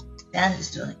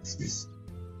exist.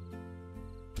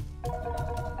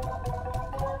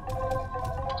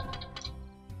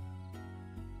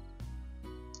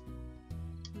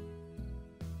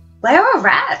 Where are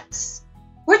rats?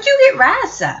 Where'd you get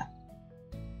rats at?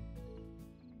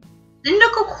 The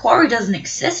Nickel Quarry doesn't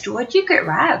exist. Where'd you get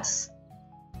rats?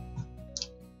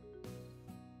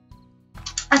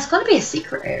 It's gotta be a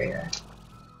secret area.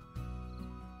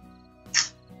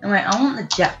 Anyway, I want the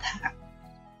jetpack.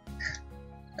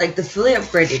 Like the fully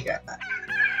upgraded jetpack.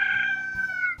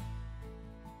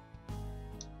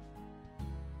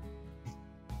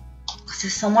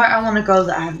 There's somewhere I want to go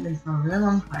that I haven't been for a really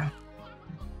long time.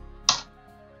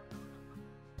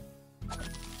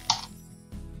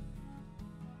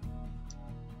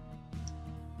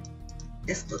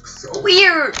 This looks so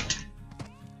weird!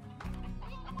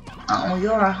 Oh,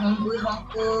 you're a hungry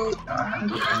hunky. You're a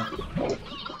hungry hunky. Oh,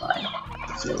 goodbye.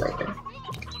 See you later.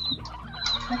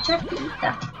 I tried to eat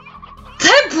that.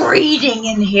 They're breeding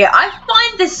in here! I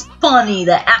find this funny.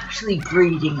 They're actually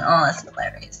breeding. Oh, that's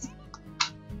hilarious.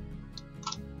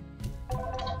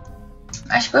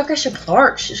 I should go get your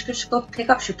plorch. I should just go pick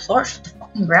up your plorch at the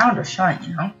fucking ground or something,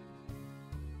 you know?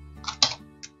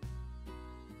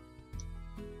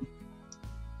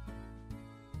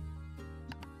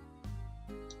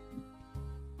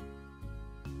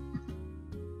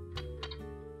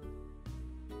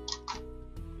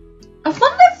 I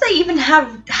wonder if they even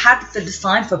had the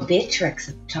design for Beatrix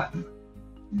at the time.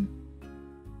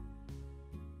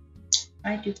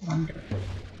 I do wonder.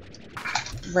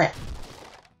 Let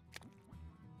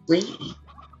we.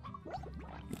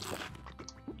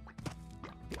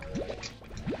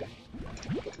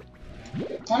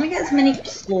 I want to get as many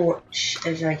plorch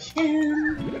as I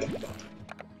can.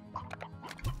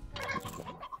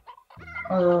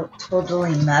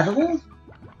 Totally metal.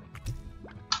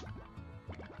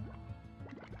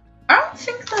 I don't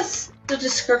think that's the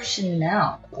description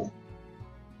now. Oh,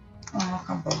 I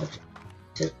can't bother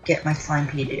to get my slime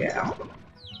pedia out.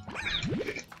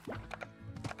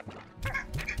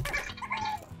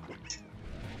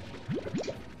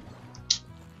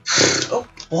 Oh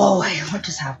boy, what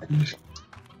just happened?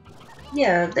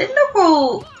 Yeah, the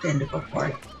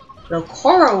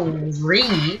coral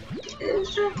reef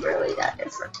is not really that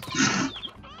different.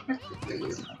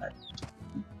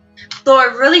 Though I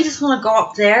really just want to go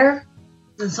up there.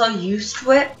 I'm so used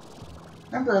to it.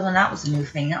 Remember when that was a new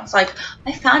thing? I was like,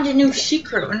 I found a new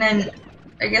secret, and then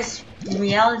I guess in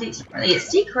reality it's not really a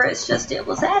secret. It's just it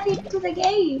was added to the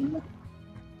game.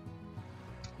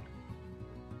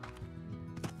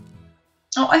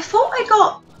 Oh, I thought I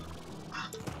got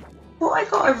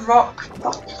a rock.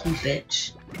 Fuck you,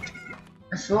 bitch.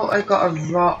 I thought I got a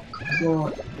rock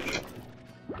plort.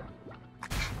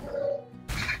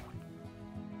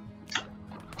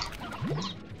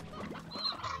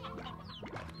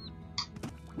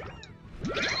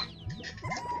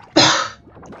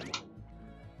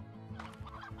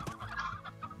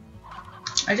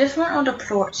 I just want all the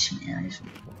plorch, man. I just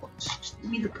want the plorch. Just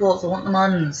give me the plorch. I want the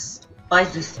muns. Buy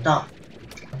this stuff.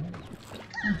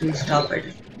 I do stuff. I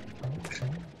just.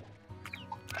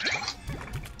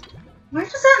 Why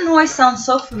does that noise sound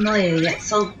so familiar yet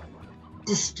so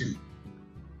distant?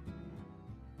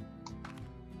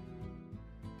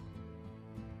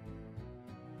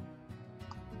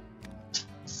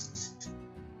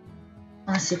 I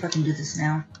want to see if I can do this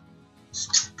now.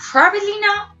 Probably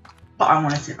not, but I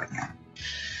want to see if I can.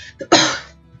 The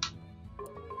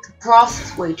grass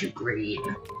is way too green.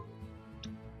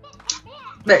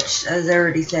 Which, as I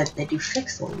already said, they do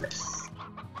fix all this.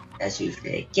 There's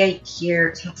usually a gate here,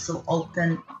 it's not so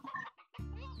open.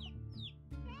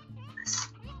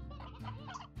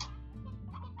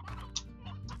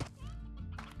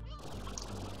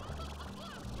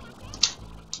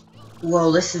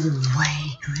 Whoa, this is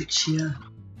way glitchier.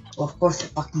 Well, of course it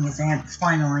fucking is. I haven't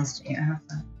finalized it yet, have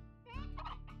I?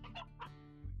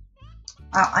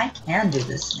 Wow, I can do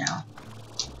this now.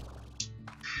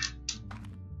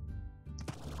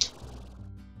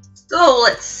 So,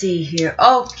 let's see here.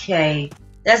 Okay.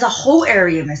 There's a whole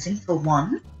area missing, for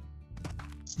one.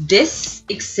 This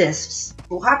exists.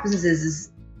 What happens is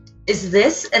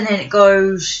this, and then it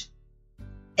goes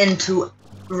into...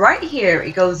 Right here,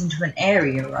 it goes into an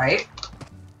area, right?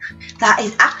 That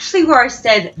is actually where I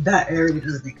said that area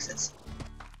doesn't exist.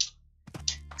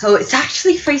 So it's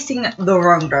actually facing the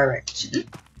wrong direction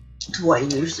to what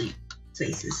it usually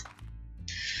faces.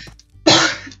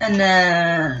 And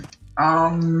then,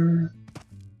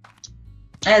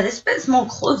 yeah, this bit's more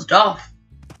closed off.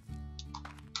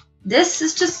 This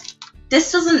is just,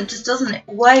 doesn't,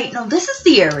 wait, no, this is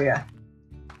the area.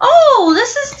 Oh,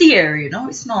 this is the area. No,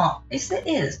 it's not. Yes, it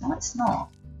is. No, it's not.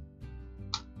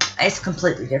 It's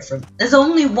completely different. There's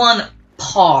only one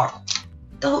part.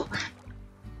 Though,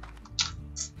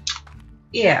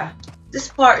 yeah, this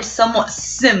part is somewhat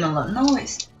similar. No,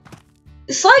 it's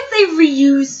like they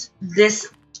reused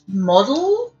this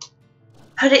model,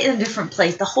 put it in a different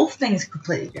place. The whole thing is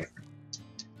completely different.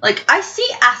 Like, I see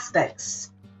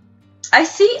aspects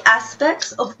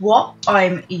of what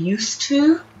I'm used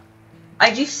to.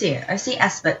 I do see it. I see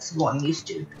aspects of what I'm used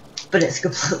to, but it's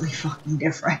completely fucking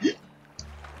different.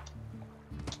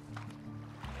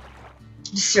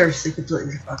 Seriously,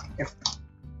 completely fucking different.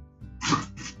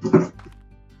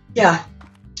 Yeah.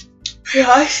 Yeah,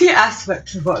 I see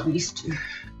aspects of what I'm used to.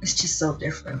 It's just so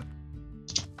different.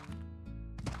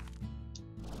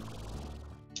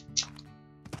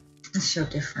 It's so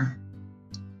different.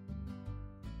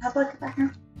 How about I get back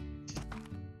here?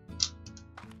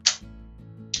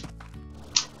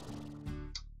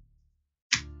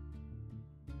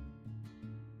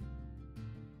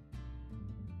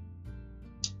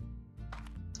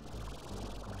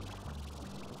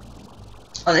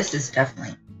 Oh, this is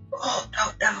definitely... Oh,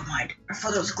 no, never mind. I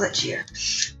thought it was glitchier.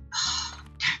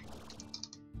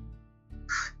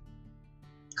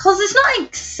 Because it's not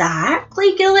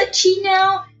exactly glitchy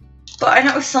now, but I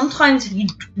know sometimes if you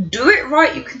do it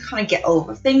right, you can kind of get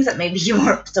over things that maybe you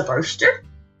weren't supposed to.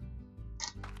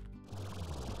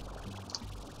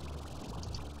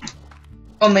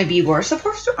 Or maybe you were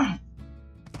supposed to.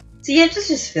 So yeah, this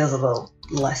just feels a little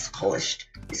less polished.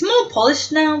 It's more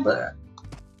polished now, but...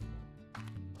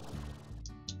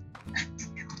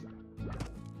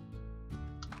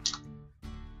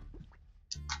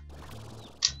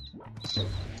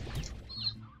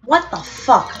 What the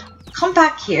fuck? Come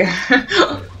back here.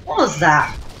 What was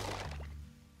that?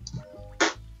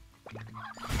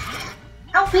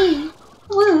 Help me!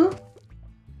 Woo!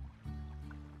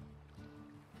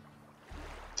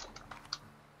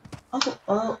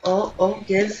 Oh,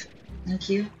 give. Thank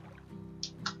you.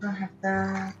 Don't have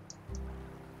that.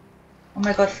 Oh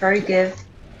my god, fairy give.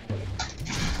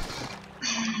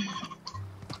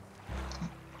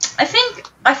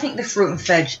 I think the fruit and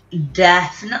veg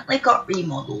definitely got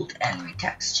remodeled and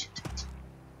retextured.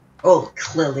 Oh,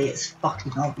 clearly it's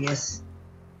fucking obvious.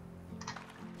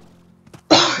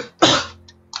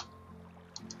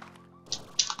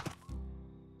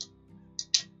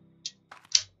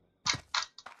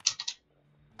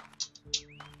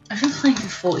 I've been playing for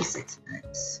 46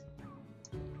 minutes.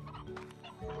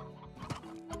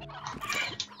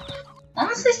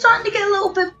 Honestly, starting to get a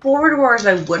little bit bored, whereas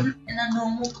I wouldn't in a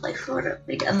normal playthrough, I don't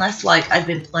think. Unless, like, I've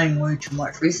been playing way too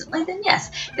much recently, then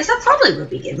yes. Yes, I probably would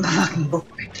be getting fucking bored.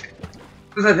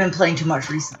 If I've been playing too much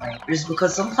recently. Just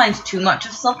because sometimes too much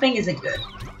of something isn't good.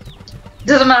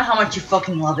 Doesn't matter how much you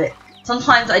fucking love it.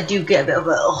 Sometimes I do get a bit of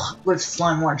a ugh with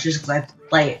Slime Watchers because I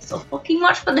play it so fucking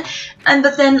much, but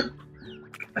then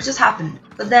what just happened?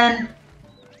 But then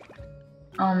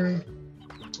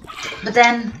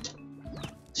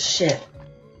shit.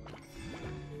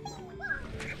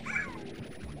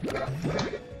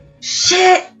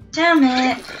 Shit! Damn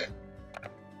it!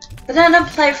 But then I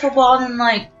play it for a while and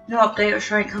like new update or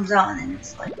shrine comes out and then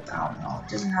it's like, I don't know,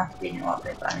 it doesn't have to be a new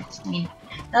update, but I just mean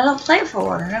I don't play it for a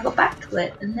while and I go back to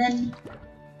it and then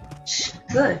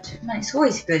good. Man, it's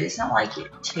always good. It's not like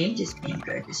it changes being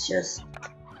good, it's just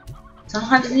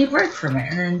sometimes I need a break from it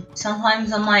and then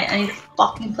sometimes I'm like, I need to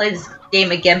fucking play this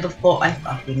game again before I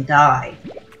fucking die.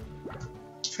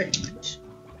 Pretty much.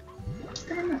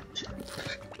 Pretty much.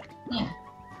 Yeah.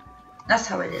 That's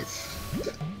how it is.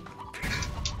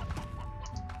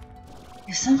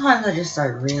 Yeah, sometimes I just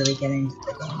start really getting into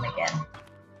the game again.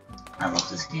 I love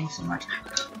this game so much. I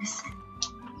really miss it.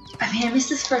 I mean, I miss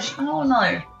this version. I don't know.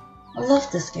 I love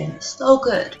this game. It's so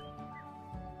good.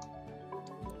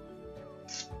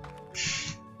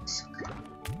 So good.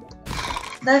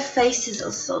 Their faces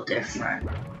are so different.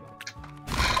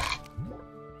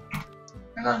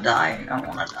 I'm gonna die. I don't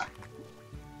wanna die.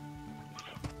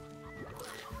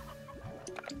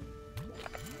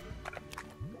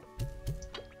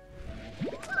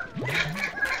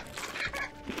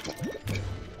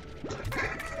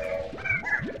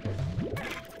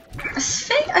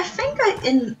 I think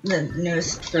in the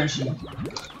newest version,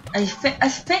 I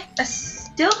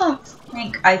still don't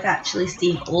think I've actually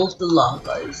seen all of the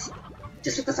logos,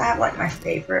 just because I have like my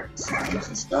favorite slimes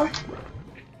and stuff.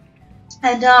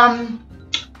 And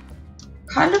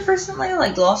kind of recently,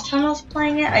 like last time I was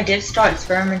playing it, I did start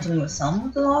experimenting with some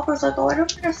of the logos. Like, oh, I don't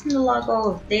think I've seen the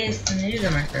logo of this, and these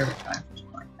are my favorite times,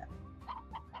 something like that.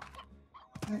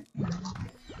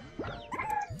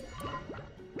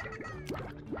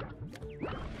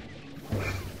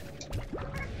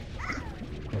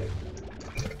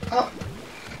 Oh,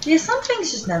 yeah, some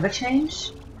things just never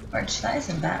change, which that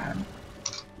isn't bad.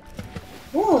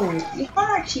 Whoa, you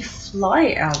can't actually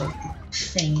fly out of the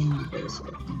thing in the base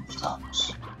with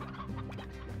touch.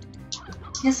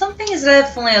 Yeah, some things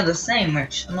definitely are the same,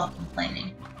 which I'm not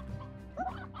complaining.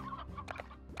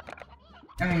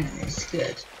 I mean, it's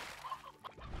good.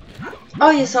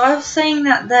 Oh yeah, so I was saying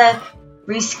that they're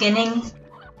reskinning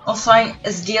or something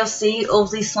as DLC all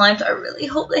these slimes. I really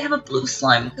hope they have a blue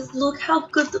slime because look how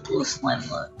good the blue slime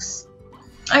looks.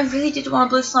 I really did want a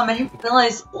blue slime. I didn't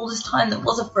realize all this time there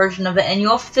was a version of it, and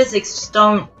your physics just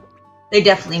don't. They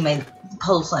definitely made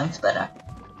puddle slimes better.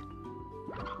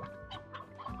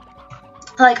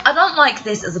 Like, I don't like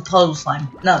this as a puddle slime.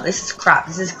 No, this is crap.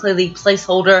 This is clearly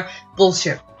placeholder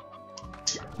bullshit.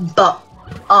 But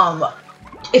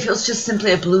if it was just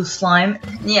simply a blue slime,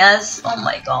 yes. Oh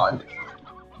my god.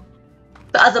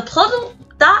 But as a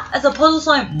puddle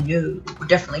slime, no, would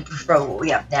definitely prefer what we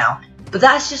have now. But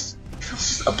that's just, if it was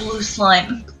just a blue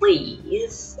slime,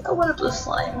 please. I want a blue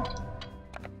slime.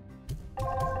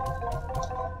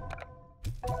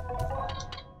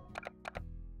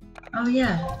 Oh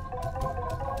yeah.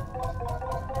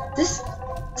 This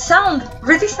sound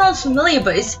really sounds familiar,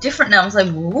 but it's different now. It's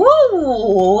like, whoa,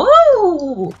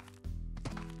 whoa.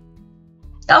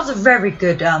 That was a very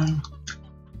good,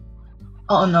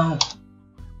 oh no.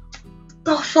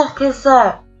 The fuck is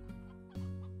that?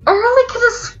 I really could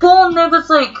have sworn there was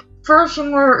like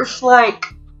version where it's like,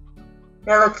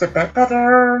 that looks a bit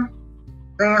better.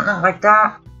 They don't look like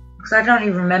that. Because I don't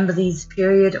even remember these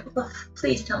period.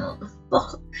 Please tell me what the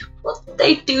fuck. What did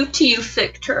they do to you,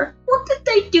 Victor? What did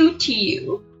they do to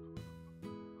you?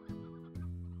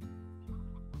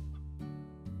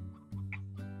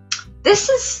 This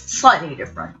is slightly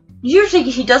different. Usually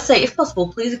he does say, if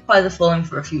possible, please acquire the following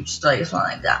for a future study or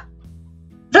something like that.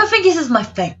 I don't think he says my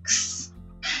thanks.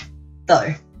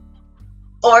 Though.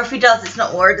 Or if he does, it's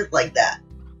not worded like that.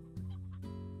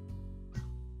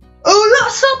 Oh,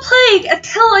 that's not playing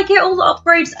until I get all the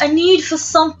upgrades I need for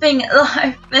something that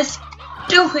I missed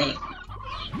doing.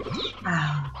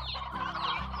 Wow.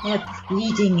 They're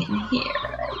breeding in here.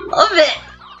 I love it.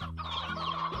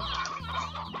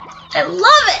 I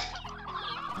love it.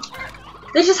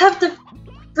 They just have the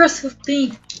risk of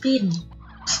being beaten.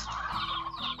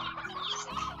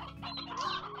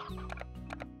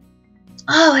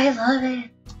 Oh, I love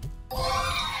it.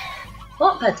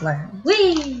 What peddler?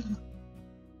 Whee!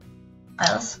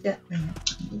 Alright, let's get rid of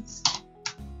these.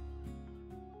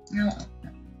 No.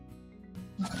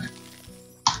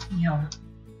 No.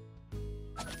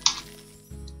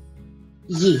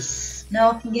 Yes.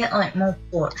 Now I can get like more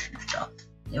porch and stuff.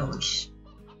 Yosh.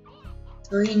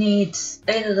 So he needs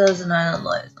 8 of those and 9 of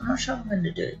those. I'm not sure I'm going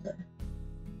to do it though.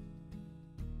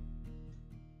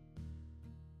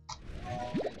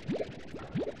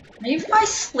 Maybe if I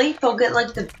sleep, I'll get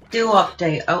like the new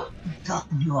update. Oh, not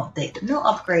the new update, the new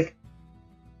upgrade.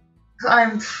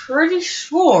 I'm pretty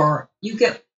sure you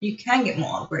can get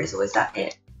more upgrades, or is that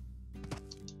it?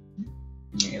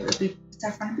 Yeah, it would be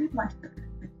definitely much better.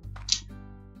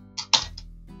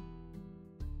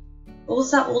 What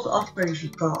was that old upgrade you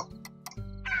got?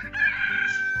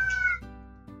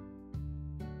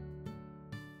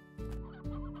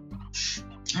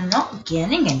 I'm not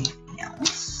getting anything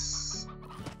else.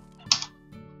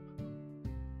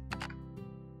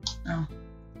 Oh.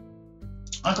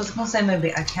 I was gonna say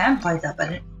maybe I can buy that, but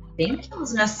I didn't think it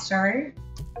was necessary.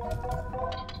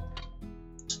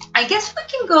 I guess we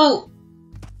can go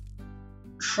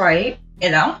try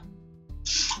it out.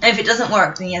 And if it doesn't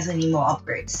work, then yes, I need more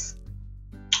upgrades.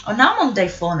 Oh, now I'm on day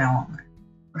 4 now, aren't I?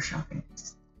 Or something.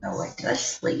 Oh wait, did I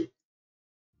sleep?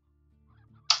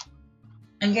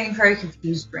 I'm getting very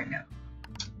confused right now.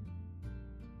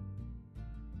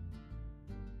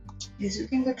 Yes, we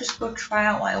can just go try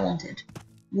out what I wanted.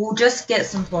 We'll just get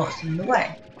some plots in the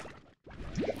way.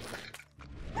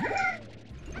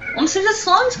 Honestly, the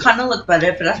slimes kind of look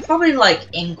better, but that's probably like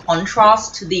in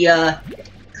contrast to the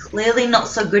clearly not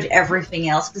so good everything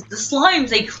else. Because the slimes,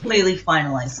 they clearly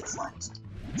finalized the slimes.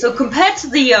 So compared to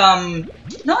the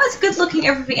not as good looking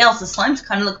everything else, the slimes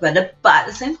kind of look better, but at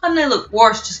the same time they look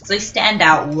worse just because they stand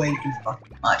out way too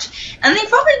fucking much. And they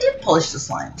probably did polish the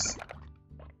slimes.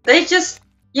 They just,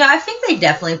 yeah, I think they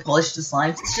definitely polished the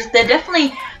slimes. It's just they're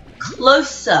definitely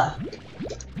closer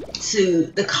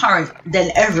to the current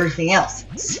than everything else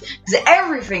is.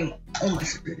 Because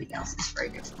almost everything else is very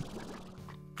different.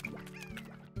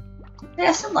 Yeah,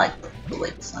 I still like the way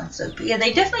the slimes look, but yeah,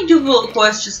 they definitely do look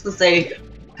worse just because they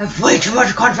have way too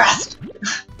much contrast.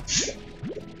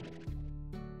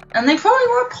 And they probably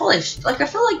were polished. Like, I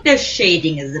feel like their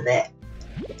shading is a bit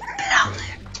out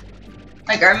there.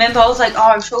 Like, I remember I was like,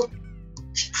 oh, I'm so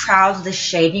proud of the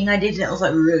shading I did, and it was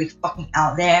like really fucking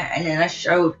out there. And then I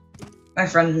showed my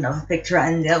friend another picture,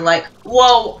 and they're like,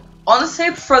 whoa, honestly, I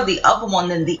prefer the other one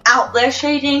than the out there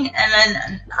shading. And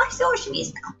then I see what she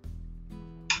means now.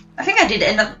 I think I did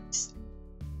end up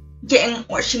getting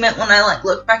what she meant when I like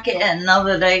looked back at it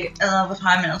another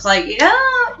time, and I was like,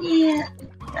 yeah,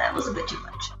 that was a bit too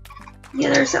much.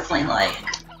 Yeah, there's definitely like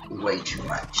way too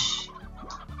much.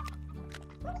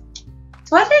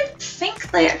 So I didn't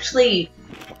think they actually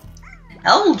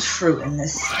held true in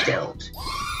this build.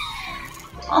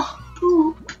 Oh,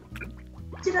 poop.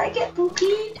 Did I get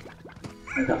boopied?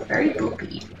 I got very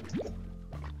boopied.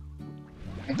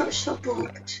 I got so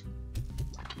booped.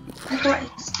 I got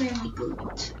extremely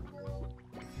booped.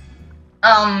 What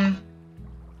am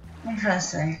I trying to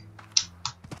say?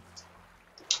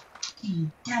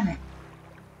 Damn it.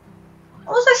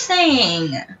 What was I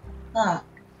saying? Fuck.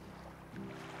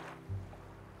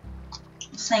 I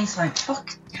was saying something.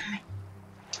 Fuck. Damn it.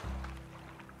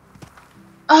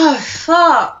 Oh,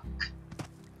 fuck.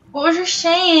 What was you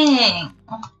saying?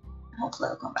 Oh, hopefully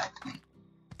it'll come back to me.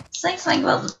 saying something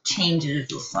about the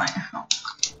changes or something. Oh.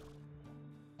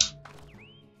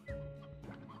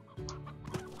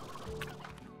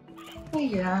 Oh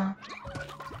yeah.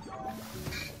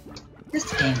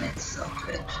 This game is so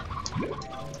good.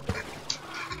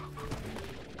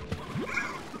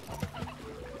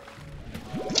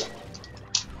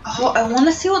 Oh, I want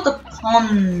to see what the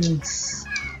ponds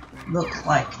look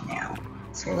like now.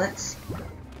 So let's...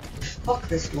 Fuck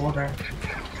this water.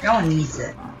 No one needs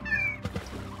it.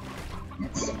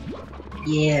 Let's...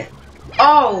 Yeah.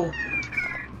 Oh!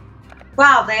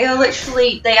 Wow, they are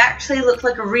literally... They actually look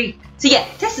like a reef. So yeah,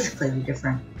 this is clearly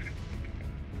different.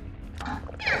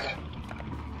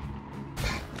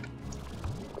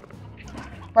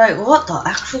 Right, what the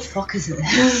actual fuck is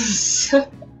this?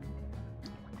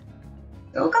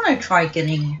 We're gonna try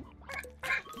getting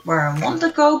where I want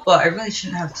to go, but I really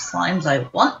shouldn't have the slimes I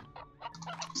want.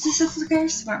 Is this the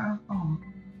case? Oh.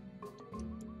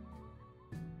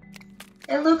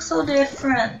 It looks so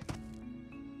different.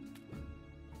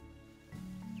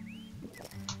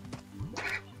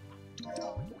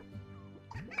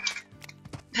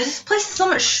 This place is so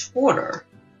much shorter.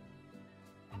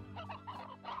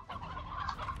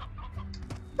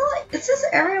 Is this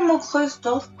area more closed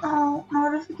off? No,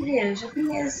 I don't think it is. I think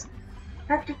it's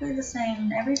practically the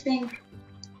same. Everything.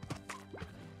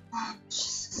 Oh, it's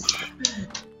just so good.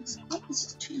 This place is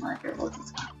just too much.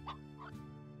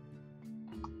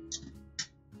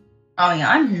 Oh yeah,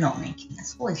 I'm not making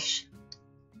this. Holy shit.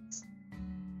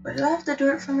 But do I have to do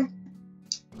it from again?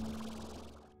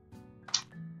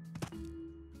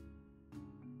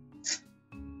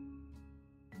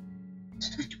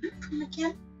 Did I do it from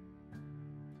again?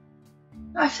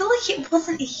 I feel like it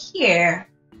wasn't here.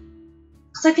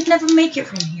 Because I could never make it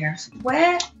from here. So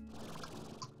where?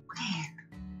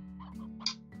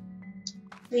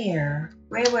 Where?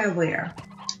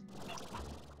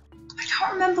 I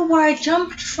don't remember where I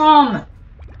jumped from.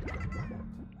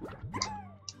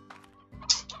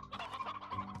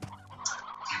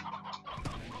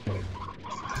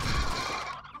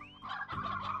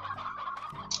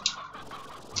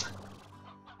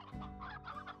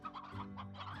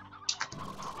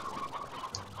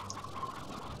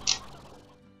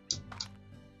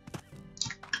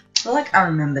 I feel like I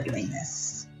remember doing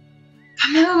this. I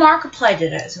remember Markiplier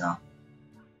did it as well.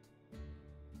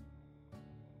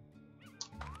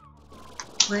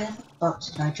 Where the fuck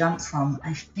did I jump from?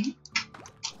 I think.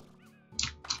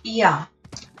 Yeah.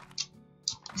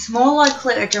 It's more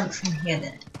likely I jumped from here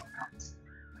than anywhere else.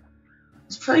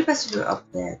 It's probably best to do it up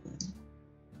there then.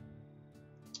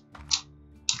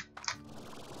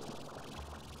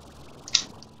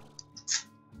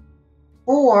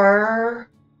 Or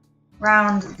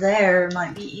round there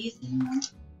might be easy.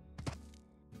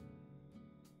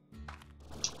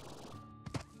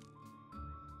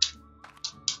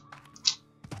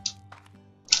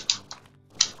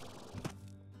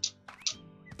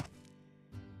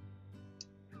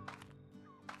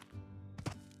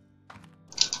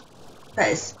 That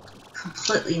is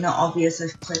completely not obvious.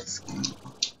 I've played this game.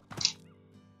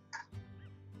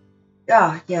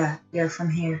 Yeah,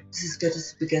 from here. This is good,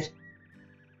 this will be good.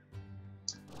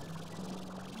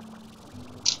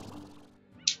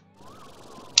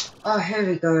 Oh, here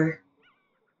we go.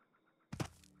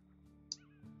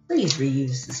 Please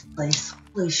reuse this place.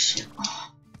 Holy shit.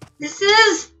 Oh, this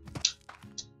is...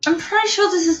 I'm pretty sure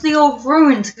this is the old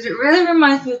ruins, because it really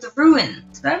reminds me of the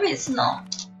ruins. Maybe it's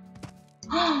not.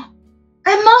 Oh,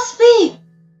 it must be!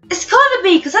 It's gotta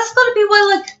be, because that's gotta be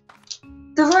where, like,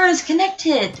 the ruins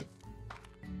connected.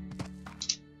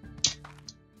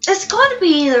 It's gotta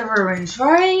be the ruins,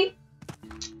 right?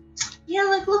 Yeah,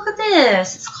 like, look at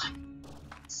this. It's gotta be.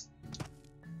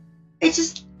 It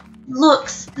just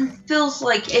looks and feels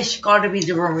like it's gotta be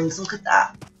the ruins. Look at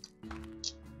that.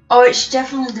 Oh, it's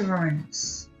definitely the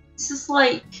ruins. This is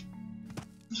like...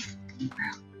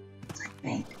 I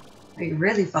think. Like,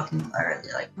 really fucking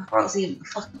early. Like, before I was even the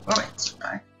fucking ruins, you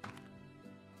know?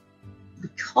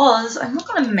 Because I'm not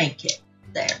gonna make it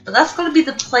there. But that's gotta be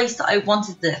the place that I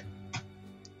wanted to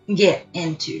get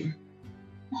into.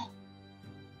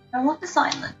 I want this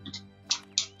island.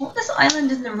 I want this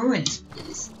island in the ruins,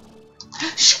 please.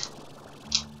 Shit.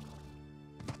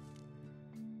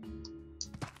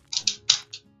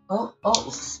 Oh,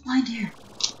 what's this blind here?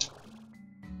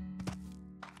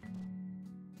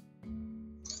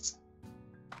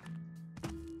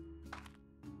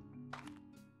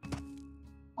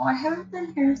 Oh, I haven't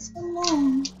been here so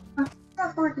long.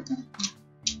 I've already been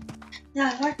here.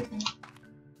 Yeah, I've already been here.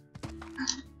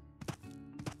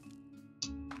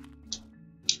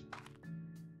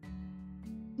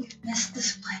 We've missed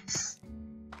this place.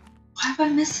 Why have I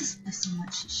miss this place so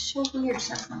much? It's so weird.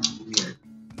 Saffron is weird.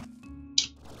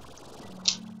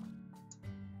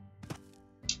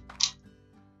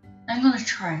 I'm gonna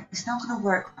try. It's not gonna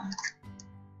work.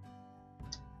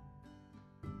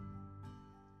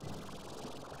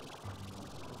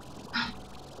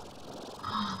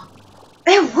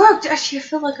 It worked! Actually, I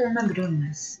feel like I remember doing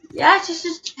this. Yeah, it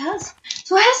just has.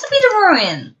 So it has to be the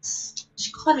ruins. It's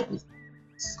gotta be.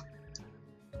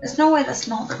 There's no way that's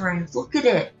not the ruins. Look at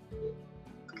it.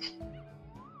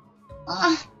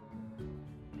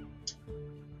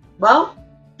 Well,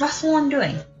 that's what I'm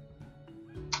doing.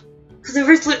 Because there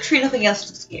is literally nothing else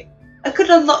to skip. I could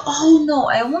unlock. Oh no,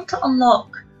 I want to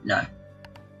unlock. No.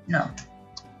 No.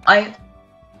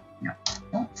 No.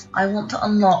 What? I want to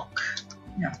unlock.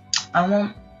 No. I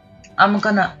want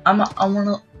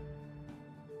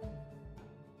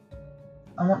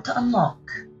to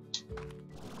unlock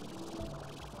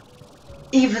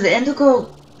either the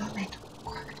Indigo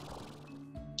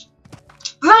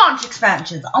branch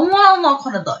expansions. I want to unlock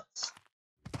one of those.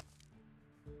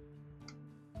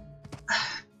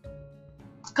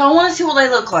 I want to see what they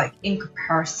look like in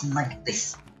comparison. Like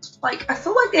this, like I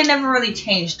feel like they never really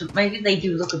changed. Maybe they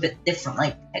do look a bit different,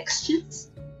 like textures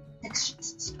and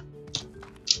stuff.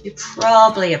 They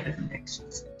probably have different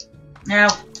textures. Now,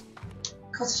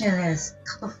 question is,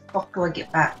 how the fuck do I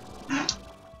get back?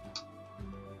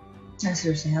 No,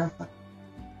 seriously, how the fuck?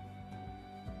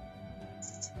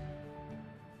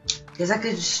 Because I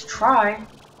could just try.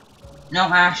 No,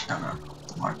 I actually don't know.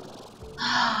 More.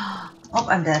 Oh,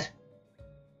 I'm dead.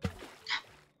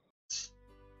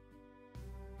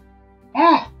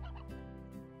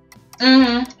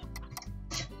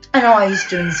 I know I used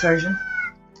to do this version.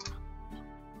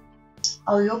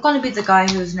 Oh, you're gonna be the guy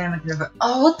whose name I can never.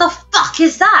 Oh, what the fuck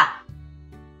is that?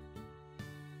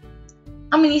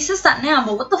 I mean, he says that now,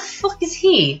 but what the fuck is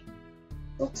he?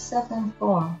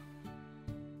 7-4.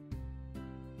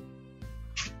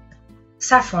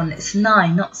 Saffron, it's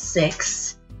 9, not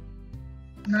 6.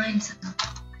 9, 7.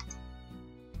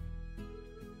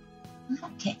 I'm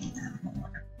not getting that.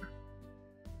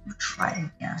 I'll try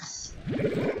it, yes.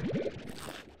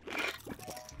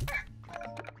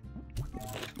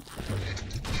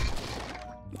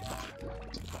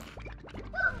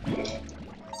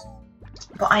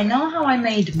 But I know how I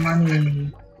made money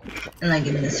in like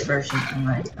in this version. I'm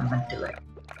gonna do it.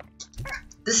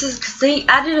 This is because they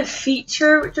added a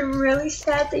feature which I'm really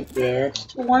sad they did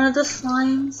to one of the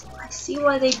slimes. I see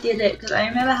why they did it because I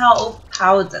remember how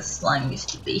overpowered that slime used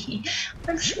to be.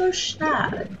 I'm so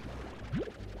sad.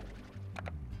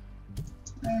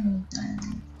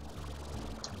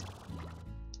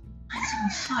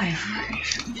 Five, right?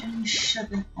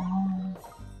 7 on.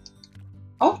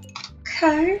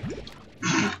 Okay.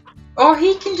 Or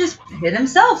he can just hit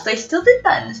himself. They still did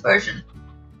that in this version.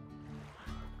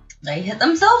 They hit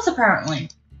themselves apparently.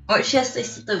 Which yes, they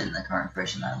still do in the current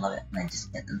version. I love it. They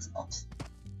just hit themselves.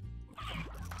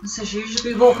 So you should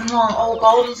be walking along, oh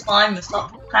golden slime, and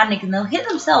stop panic, and they'll hit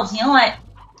themselves. You know what?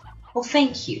 Well,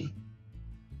 thank you.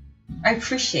 I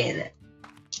appreciate it.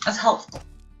 That's helpful.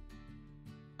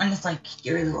 And it's like,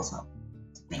 you really was helpful.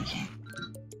 Thank you.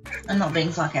 I'm not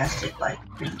being sarcastic, like,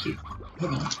 thank you for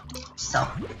hitting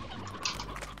yourself.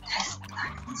 Test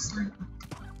back this time.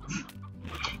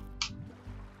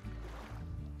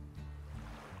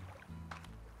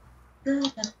 I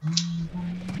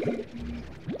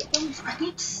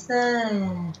need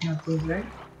to no clues, right?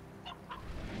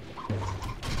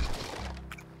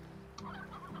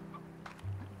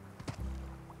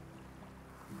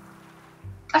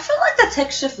 I feel like the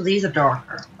texture for these are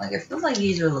darker. Like, I feel like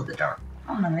these are a little bit darker.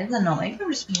 I don't know, maybe they're not. Maybe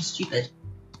I'm just being stupid.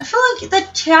 I feel like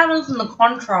the shadows and the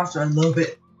contrast are a little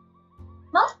bit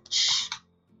much.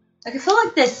 Like, I feel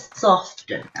like they're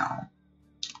softer now.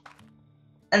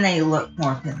 And they look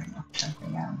more appealing or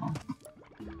something, I don't know.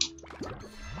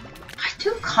 I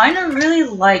do kind of really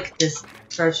like this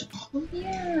version. Oh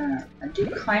yeah, I do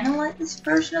kind of like this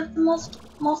version of the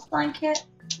moss blanket.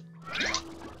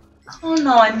 Oh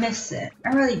no, I miss it. I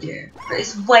really do. But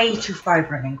it's way too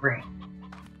vibrant and green.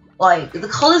 Like, the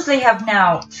colors they have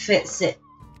now fits it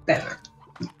better.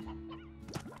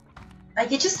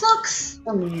 Like, it just looks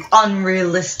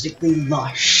unrealistically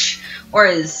lush.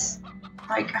 Whereas,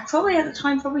 like, I probably at the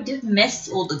time probably did miss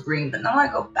all the green, but now I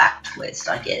go back to it, it's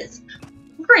like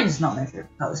green is not my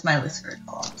favorite color, it's my least favorite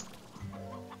color.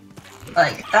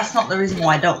 Like, that's not the reason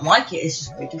why I don't like it, it's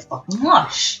just way too fucking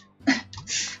lush.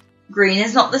 Green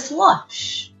is not this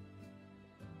lush.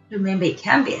 Maybe it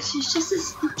can be, it's just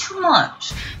it's too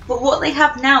much. But what they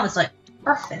have now is like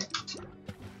perfect.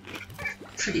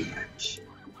 Pretty much.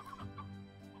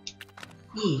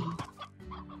 Yeah.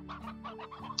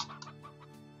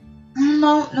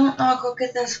 no, I'll go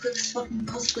get that as quick as fucking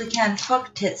possibly can.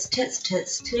 Fuck tits,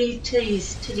 titties.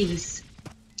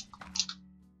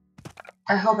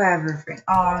 I hope I have everything.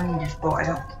 Oh, I need to go, I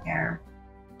don't care.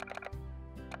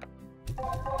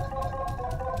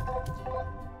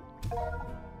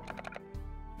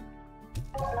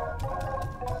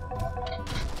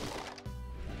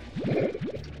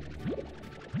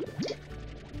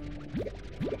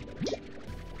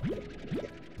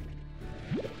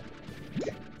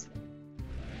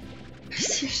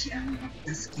 Seriously, I don't know what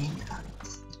this game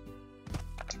does.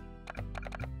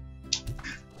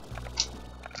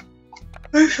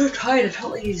 I'm so tired, I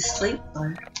totally need to sleep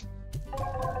though.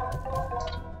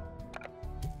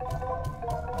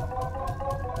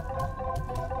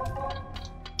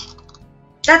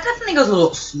 That definitely goes a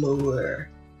little slower.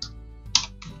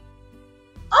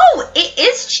 Oh, it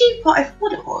is cheaper. I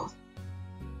thought it was.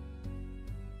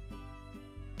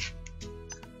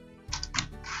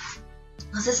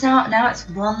 Was this now? Now it's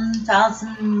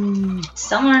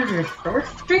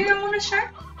 1,750. I want to say.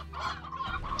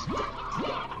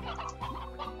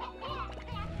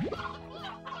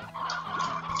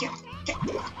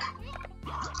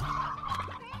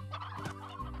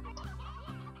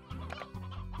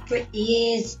 It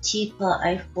is cheaper.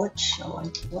 I thought so.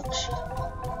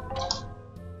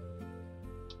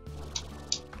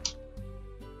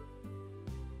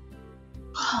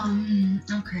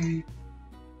 Okay.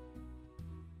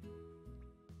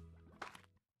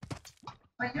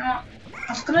 Wait, you know what?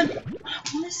 I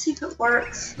want to see if it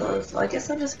works though, so I guess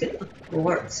I'll just get the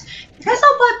ports. I guess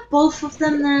I'll buy both of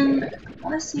them then. I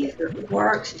want to see if it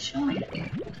works. Show me anything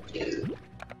to do.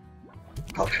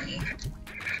 Help me.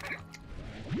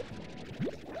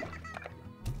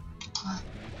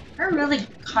 I really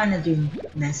kind of do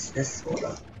miss this sort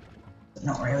of, but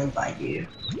not really, but I do.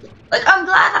 Like, I'm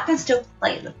glad I can still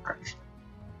play the first.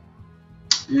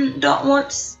 Don't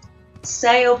want to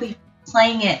say I'll be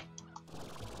playing it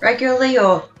regularly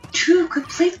or to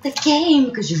complete the game,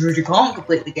 because you really can't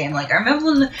complete the game. Like, I remember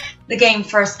when the game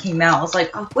first came out, I was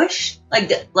like, I wish, when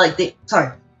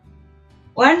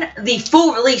the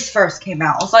full release first came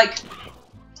out, I was like,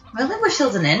 I really wish there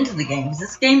was an end to the game, because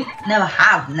this game never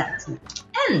had an actual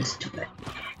end to it.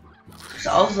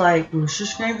 So I was like, wish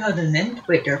this game had an end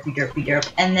to it,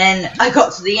 derp. And then I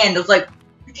got to the end, I was like,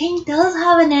 the game does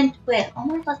have an end to it. Oh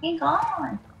my fucking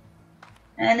god.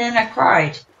 And then I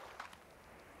cried.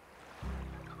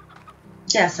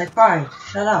 Yes, I cried.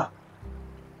 Shut up.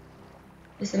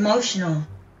 It's emotional.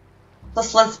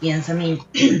 Plus lesbians, I mean.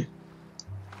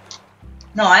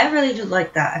 No, I really do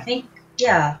like that. I think,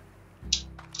 yeah.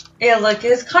 Yeah, like,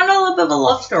 it's kind of a little bit of a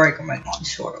love story going on,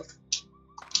 sort of.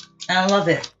 And I love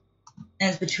it.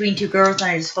 And it's between two girls, and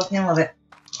I just fucking love it.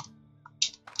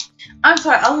 I'm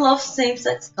sorry, I love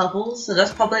same-sex couples, so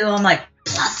that's probably why I'm like,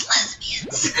 plus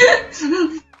lesbians.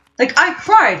 Like, I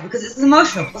cried because it's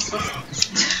emotional, plus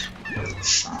lesbians.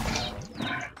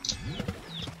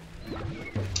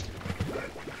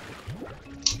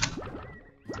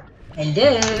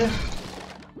 Hello.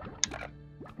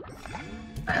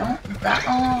 I don't, that,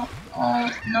 oh,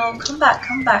 no, come back.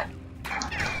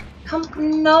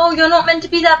 No, you're not meant to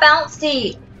be that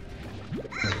bouncy.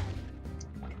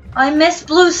 I miss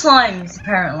blue slimes,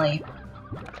 apparently.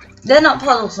 They're not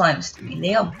puddle slimes to me,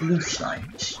 they are blue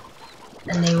slimes.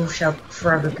 And they will shall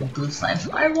forever be blue slimes.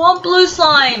 I want blue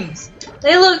slimes!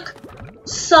 They look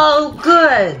so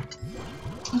good!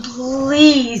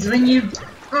 Please, when you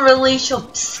release your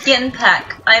skin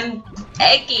pack, I'm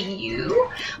begging you.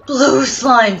 Blue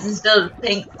slimes instead of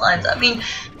pink slimes. I mean,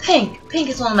 pink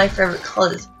is one of my favorite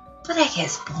colors. But it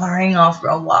gets boring after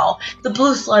a while. The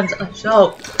blue slimes are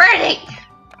so pretty!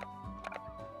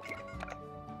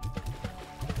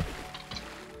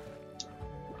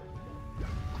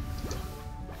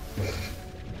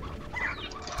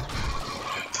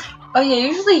 Oh yeah,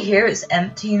 usually here it's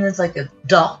empty and there's like a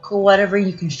dock or whatever,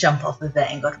 you can jump off of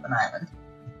it and go to an island.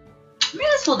 Maybe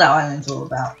that's what that island's all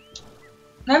about.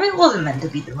 Maybe it wasn't meant to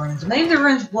be the ruins. Maybe the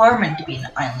ruins were meant to be an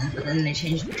island, but then they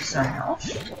changed it to something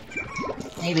else.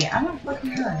 Maybe, I don't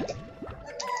fucking know.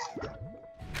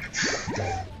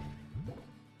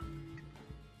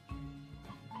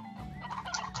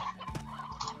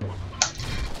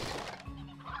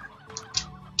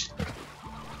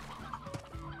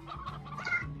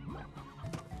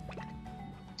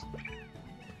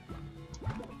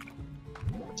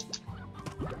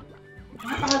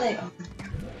 Why are they open?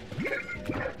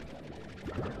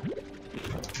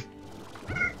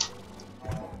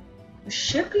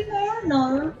 Should be more?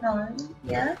 No.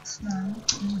 Yes, no.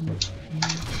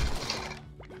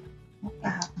 What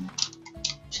happened?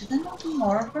 Should there not be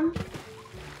more of them?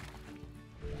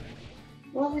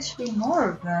 Well, there should be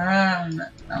more of them.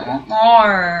 I want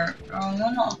more. I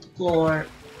want on the floor.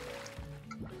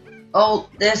 Oh,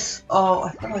 this. Oh,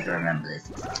 I feel like I remember this.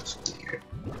 It's such weird.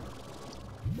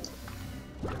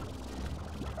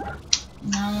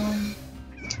 No.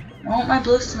 I want my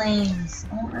blue flames.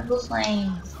 I want my blue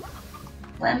flames.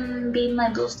 Let me be my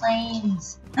blue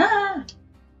flames. Ah!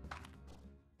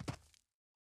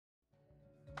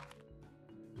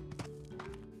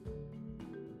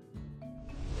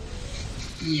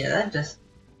 Yeah, that just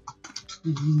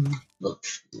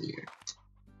looks weird.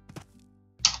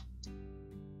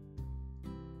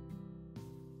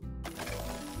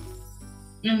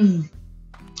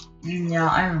 Yeah,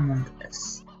 I remember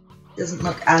this. Doesn't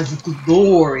look as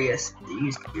glorious as it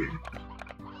used to.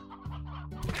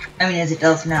 I mean, as it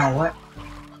does now, what?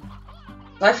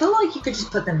 So I feel like you could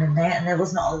just put them in there and there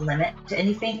was not a limit to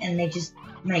anything and they just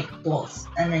make plots.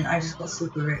 And then I just got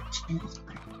super rich and it's fine.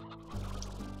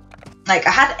 Like,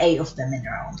 I had 8 of them in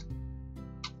around.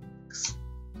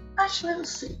 Actually,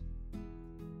 let's see.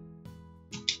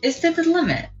 Is there the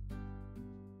limit?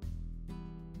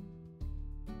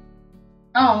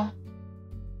 Oh.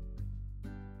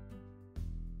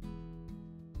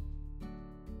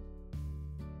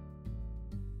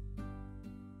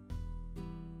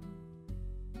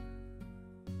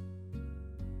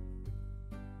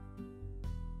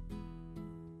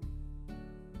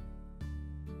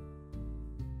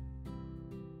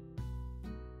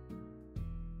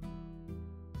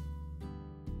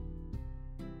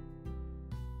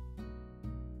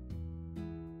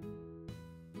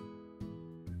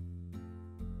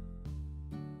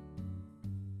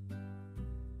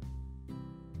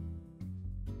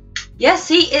 Yeah,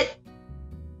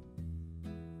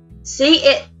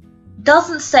 it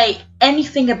doesn't say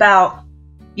anything about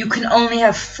you can only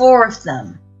have 4 of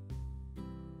them.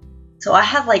 So I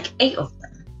have like 8 of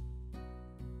them.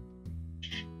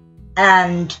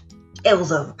 And it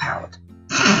was overpowered.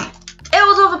 It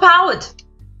was overpowered!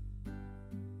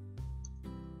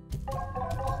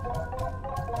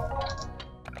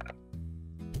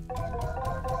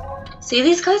 See,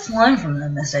 these guys learn from their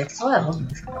mistakes, so I love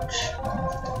them so much.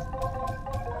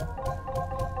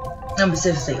 And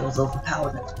specifically, it was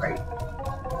overpowered, that's great.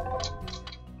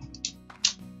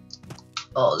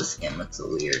 Oh, this game looks so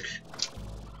weird.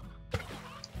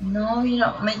 No, you're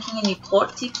not making any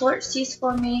plortsies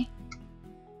for me.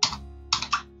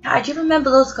 I do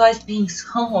remember those guys being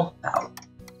so overpowered.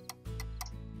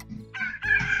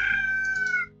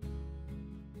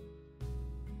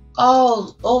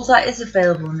 Oh, that is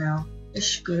available now.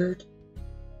 It's good.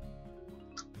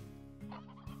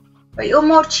 But you're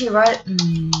Mochi, right?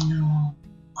 No.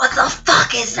 What the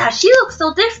fuck is that? She looks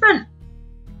so different.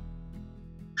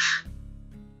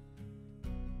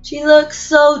 She looks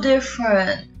so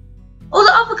different. All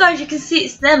the other guys, you can see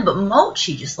it's them, but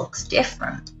Mochi just looks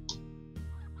different.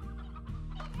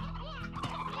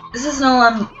 This is no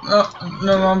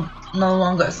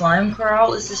longer a slime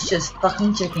corral. This is just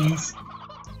fucking chickens.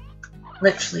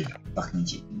 Literally fucking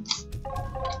chickens.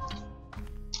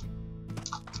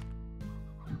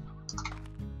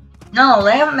 No,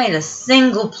 they haven't made a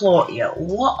single plot yet.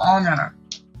 What on earth?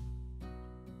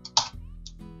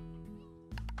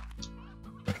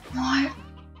 What?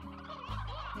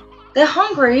 They're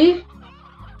hungry.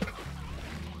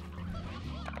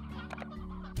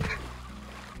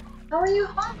 How are you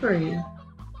hungry?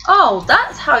 Oh,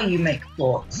 that's how you make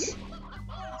plots.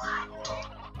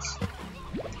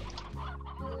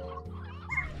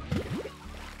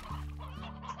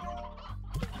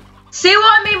 See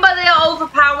what I mean by they are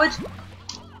overpowered?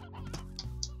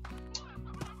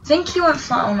 I think he went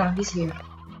flat. Oh no, he's here.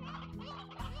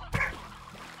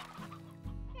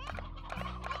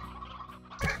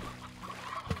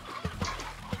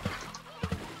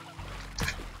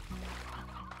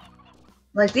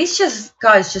 Like, these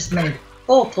guys just made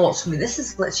 4 plots for me. This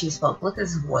is glitchy as fuck. Look at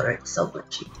this water, it's so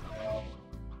glitchy.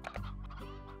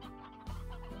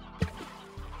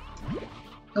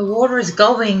 The water is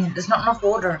going. There's not enough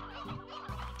water.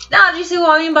 Now, do you see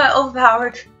what I mean by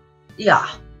overpowered? Yeah.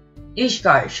 These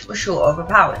guys were sure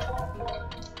overpowered.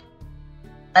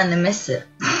 And they miss it.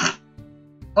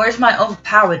 Where's my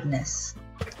overpoweredness?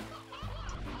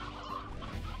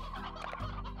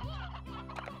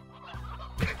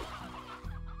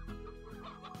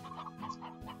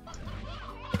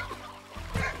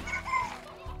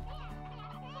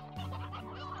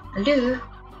 Hello?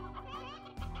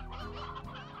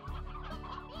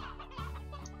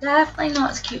 Definitely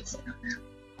not as cute as now.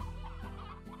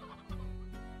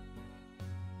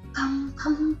 Bum,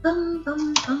 bum, bum,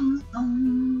 bum, bum,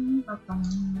 bum,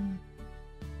 bum.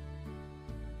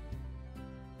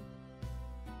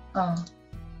 Oh.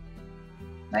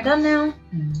 Am I done now?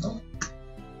 No.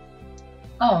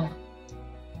 Oh.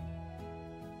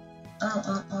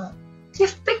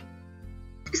 Is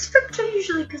Victor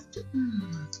usually because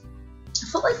I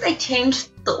felt like they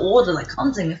changed the order, like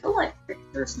hunting. I feel like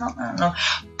Victor's not. I don't know.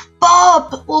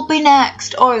 Bob will be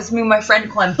next. Oh, it's me and my friend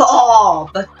call him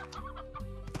Bob.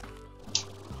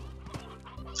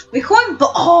 We call him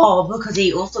Bob because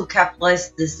he also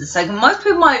capitalized this the second. Most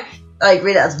people might like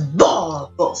read it as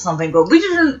Bob or something, but we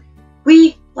didn't.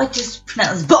 We like just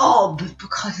pronounce Bob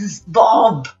because he's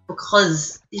Bob.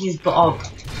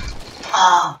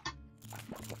 Bob.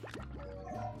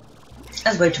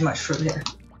 That's way too much fruit here.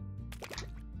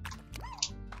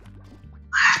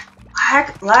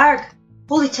 Lag.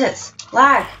 Holy tits,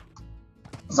 lag.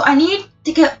 So I need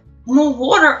to get more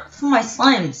water for my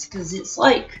slimes because it's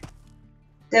like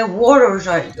their water is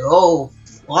like, oh,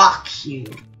 fuck you.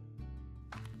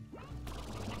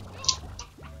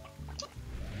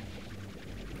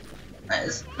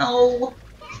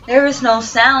 There is no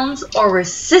sounds or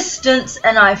resistance,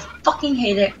 and I fucking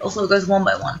hate it. Also, it goes one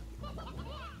by one.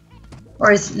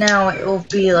 Whereas now it will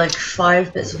be like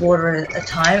 5 bits of water at a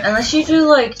time. Unless you do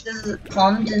like this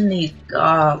pond in the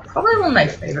probably one of my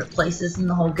favorite places in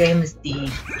the whole game is the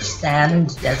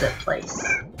sand desert place.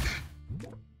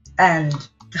 And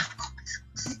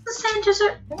is it the sand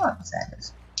desert? I don't know what the sand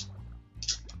is.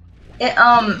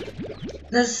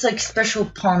 There's like special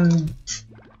pond,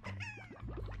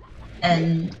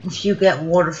 and if you get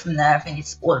water from there, I think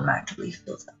it's automatically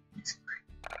fills up. It's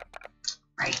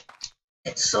great.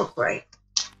 It's so great.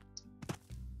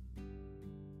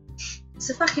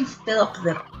 So if I can fill up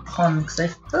the pond, because I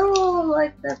feel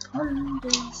like the pond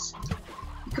is...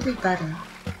 It could be better.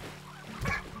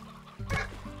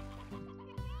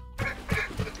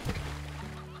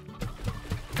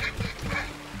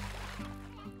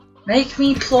 Make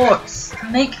me plorts.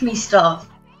 Make me stuff.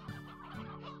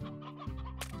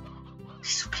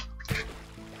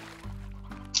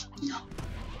 No.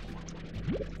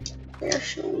 They're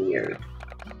so weird.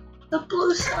 The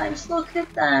blue slimes, look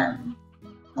at them.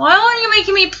 Why aren't you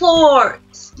making me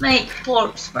plorts? Make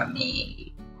plorts for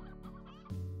me.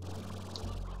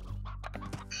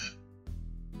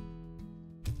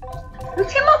 Who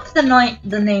came up with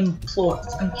the name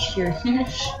plorts? I'm curious.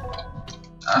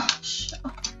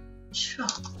 Sure.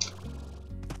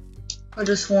 I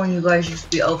just warn you guys, used to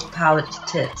be overpowered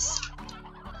tits.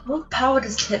 Overpowered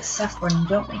as tits, Saffron,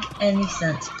 don't make any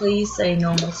sense. Please say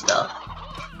normal stuff.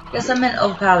 Guess I meant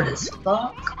overpowered as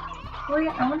fuck. Wait,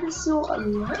 I want to see what a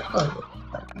light bulb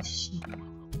looks like.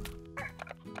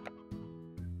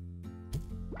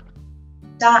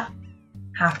 That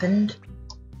happened.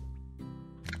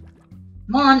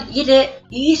 Come on, eat it!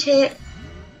 Eat it!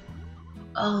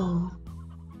 Oh.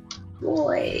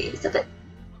 Boy, it's a bit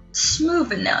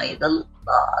smoother now. The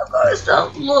logos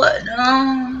don't look. No,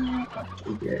 not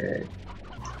too good.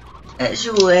 It's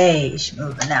way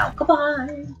smoother now.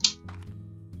 Goodbye.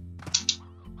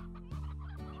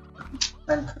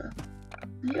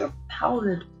 You're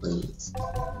powdered, please.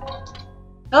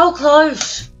 Oh,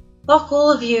 close! Fuck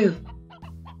all of you.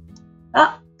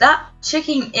 That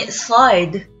chicken it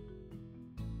slide.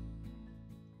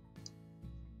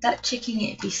 That chicken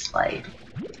it be slide.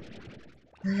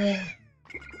 Yeah.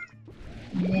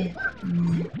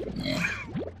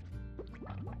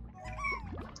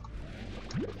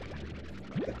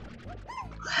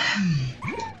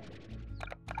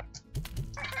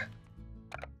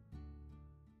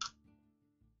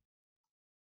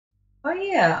 Oh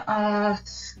yeah,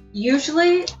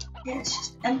 usually it's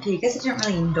just empty. I guess I didn't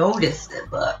really notice it,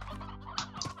 but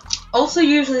also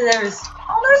usually there's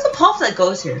a path that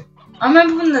goes here. I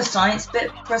remember when the science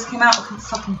bit first came out, I couldn't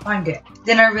fucking find it.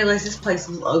 Then I realized this place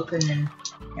was open and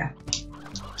yeah.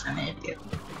 I'm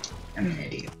an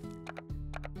idiot.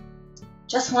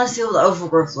 Just want to see what the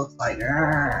overgrowth looks like.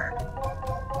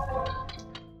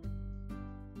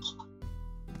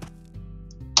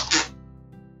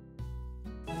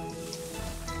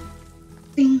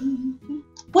 Bing.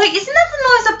 Wait, isn't that the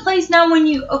noise it plays now when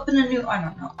you open a new... I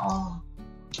don't know. Oh.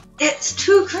 It's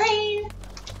too green.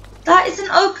 That isn't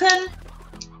open.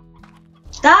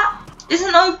 That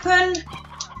isn't open.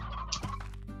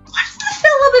 Why doesn't it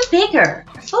feel a little bit bigger?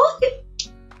 I feel like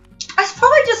it's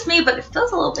probably just me, but it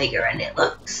feels a little bigger and it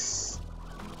looks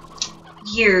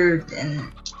weird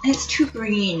and it's too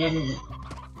green and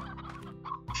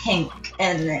pink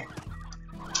and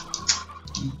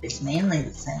it's mainly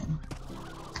the same.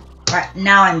 Right,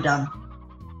 now I'm done.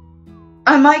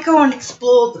 I might go and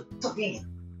explore the fucking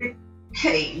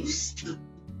caves.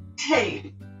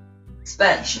 Cave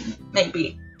expansion,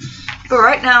 maybe. But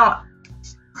right now,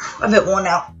 I'm a bit worn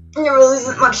out. There really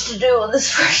isn't much to do on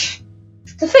this version.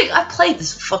 The thing, I played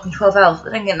this for fucking 12 hours,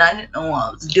 but then again, I didn't know what I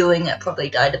was doing. I probably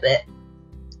died a bit.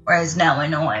 Whereas now I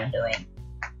know what I'm doing.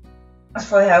 That's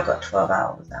probably how I got 12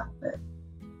 hours out of it.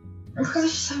 Because I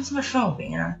was just having so much fun with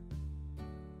it, you know?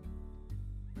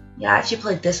 Yeah, I actually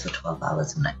played this for 12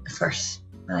 hours when I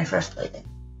first played it.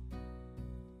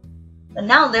 But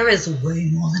now there is way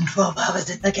more than 12 hours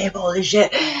in the game, holy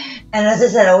shit. And as I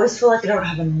said, I always feel like I don't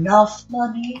have enough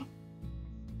money.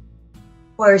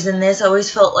 Whereas in this, I always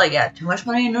felt like I had too much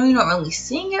money. I know you're not really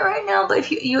seeing it right now, but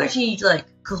if you actually like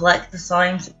collect the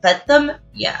slimes and pet them,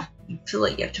 yeah, you feel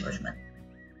like you have too much money.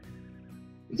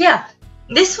 Yeah,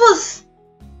 this was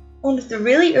one of the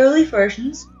really early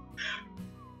versions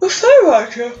of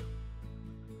Skywatcher.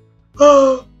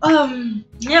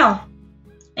 Yeah.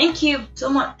 Thank you so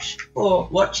much for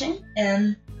watching,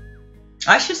 and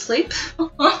I should sleep.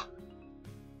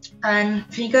 And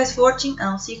thank you guys for watching.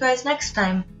 I'll see you guys next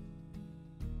time.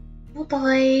 Bye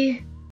bye.